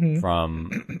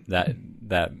from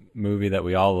that movie that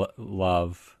we all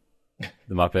love,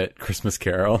 The Muppet Christmas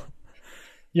Carol.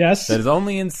 Yes. That is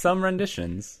only in some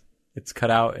renditions. It's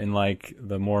cut out in like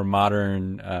the more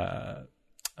modern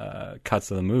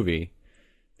cuts of the movie.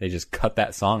 They just cut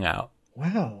that song out.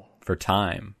 Wow. For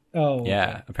time. Oh. Yeah.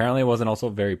 Okay. Apparently it wasn't also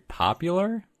very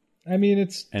popular. I mean,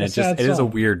 it's and it sad is a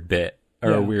song. weird bit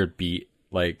or a weird beat.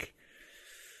 Like,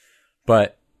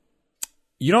 but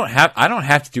I don't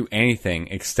have to do anything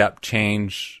except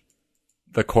change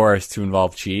the chorus to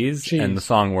involve cheese. And the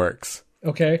song works.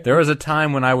 Okay. There was a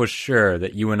time when I was sure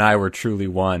that you and I were truly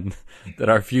one, that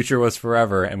our future was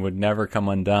forever and would never come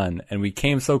undone. And we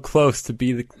came so close to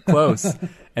be close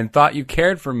and thought you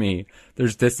cared for me.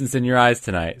 There's distance in your eyes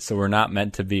tonight, so we're not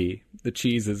meant to be. The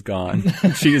cheese is gone.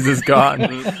 The cheese is gone.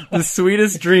 The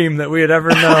sweetest dream that we had ever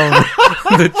known.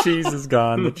 The cheese is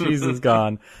gone. The cheese is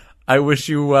gone. I wish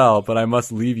you well, but I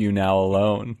must leave you now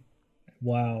alone.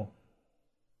 Wow.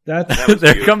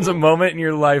 There comes a moment in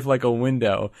your life like a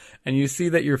window, and you see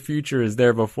that your future is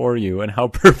there before you and how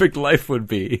perfect life would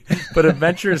be. But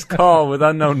adventures call with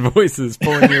unknown voices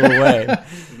pulling you away.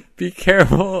 Be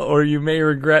careful, or you may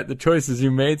regret the choices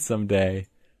you made someday.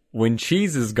 When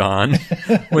cheese is gone,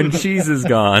 when cheese is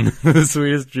gone, the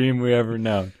sweetest dream we ever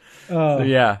known. So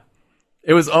yeah,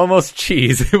 it was almost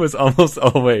cheese. It was almost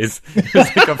always. It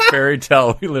was like a fairy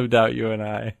tale we lived out, you and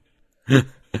I.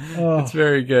 It's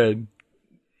very good.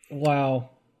 Wow.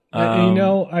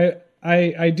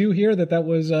 I do hear that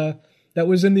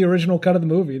was in the original cut of the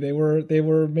movie. They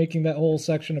were making that whole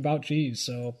section about cheese.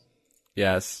 So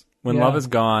yes, When Love Is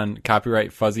Gone,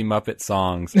 copyright Fuzzy Muppet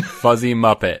Songs, Fuzzy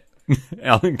Muppet.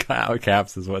 Alan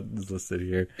Caps is what is listed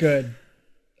here. Good.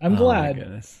 I'm glad. My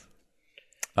goodness.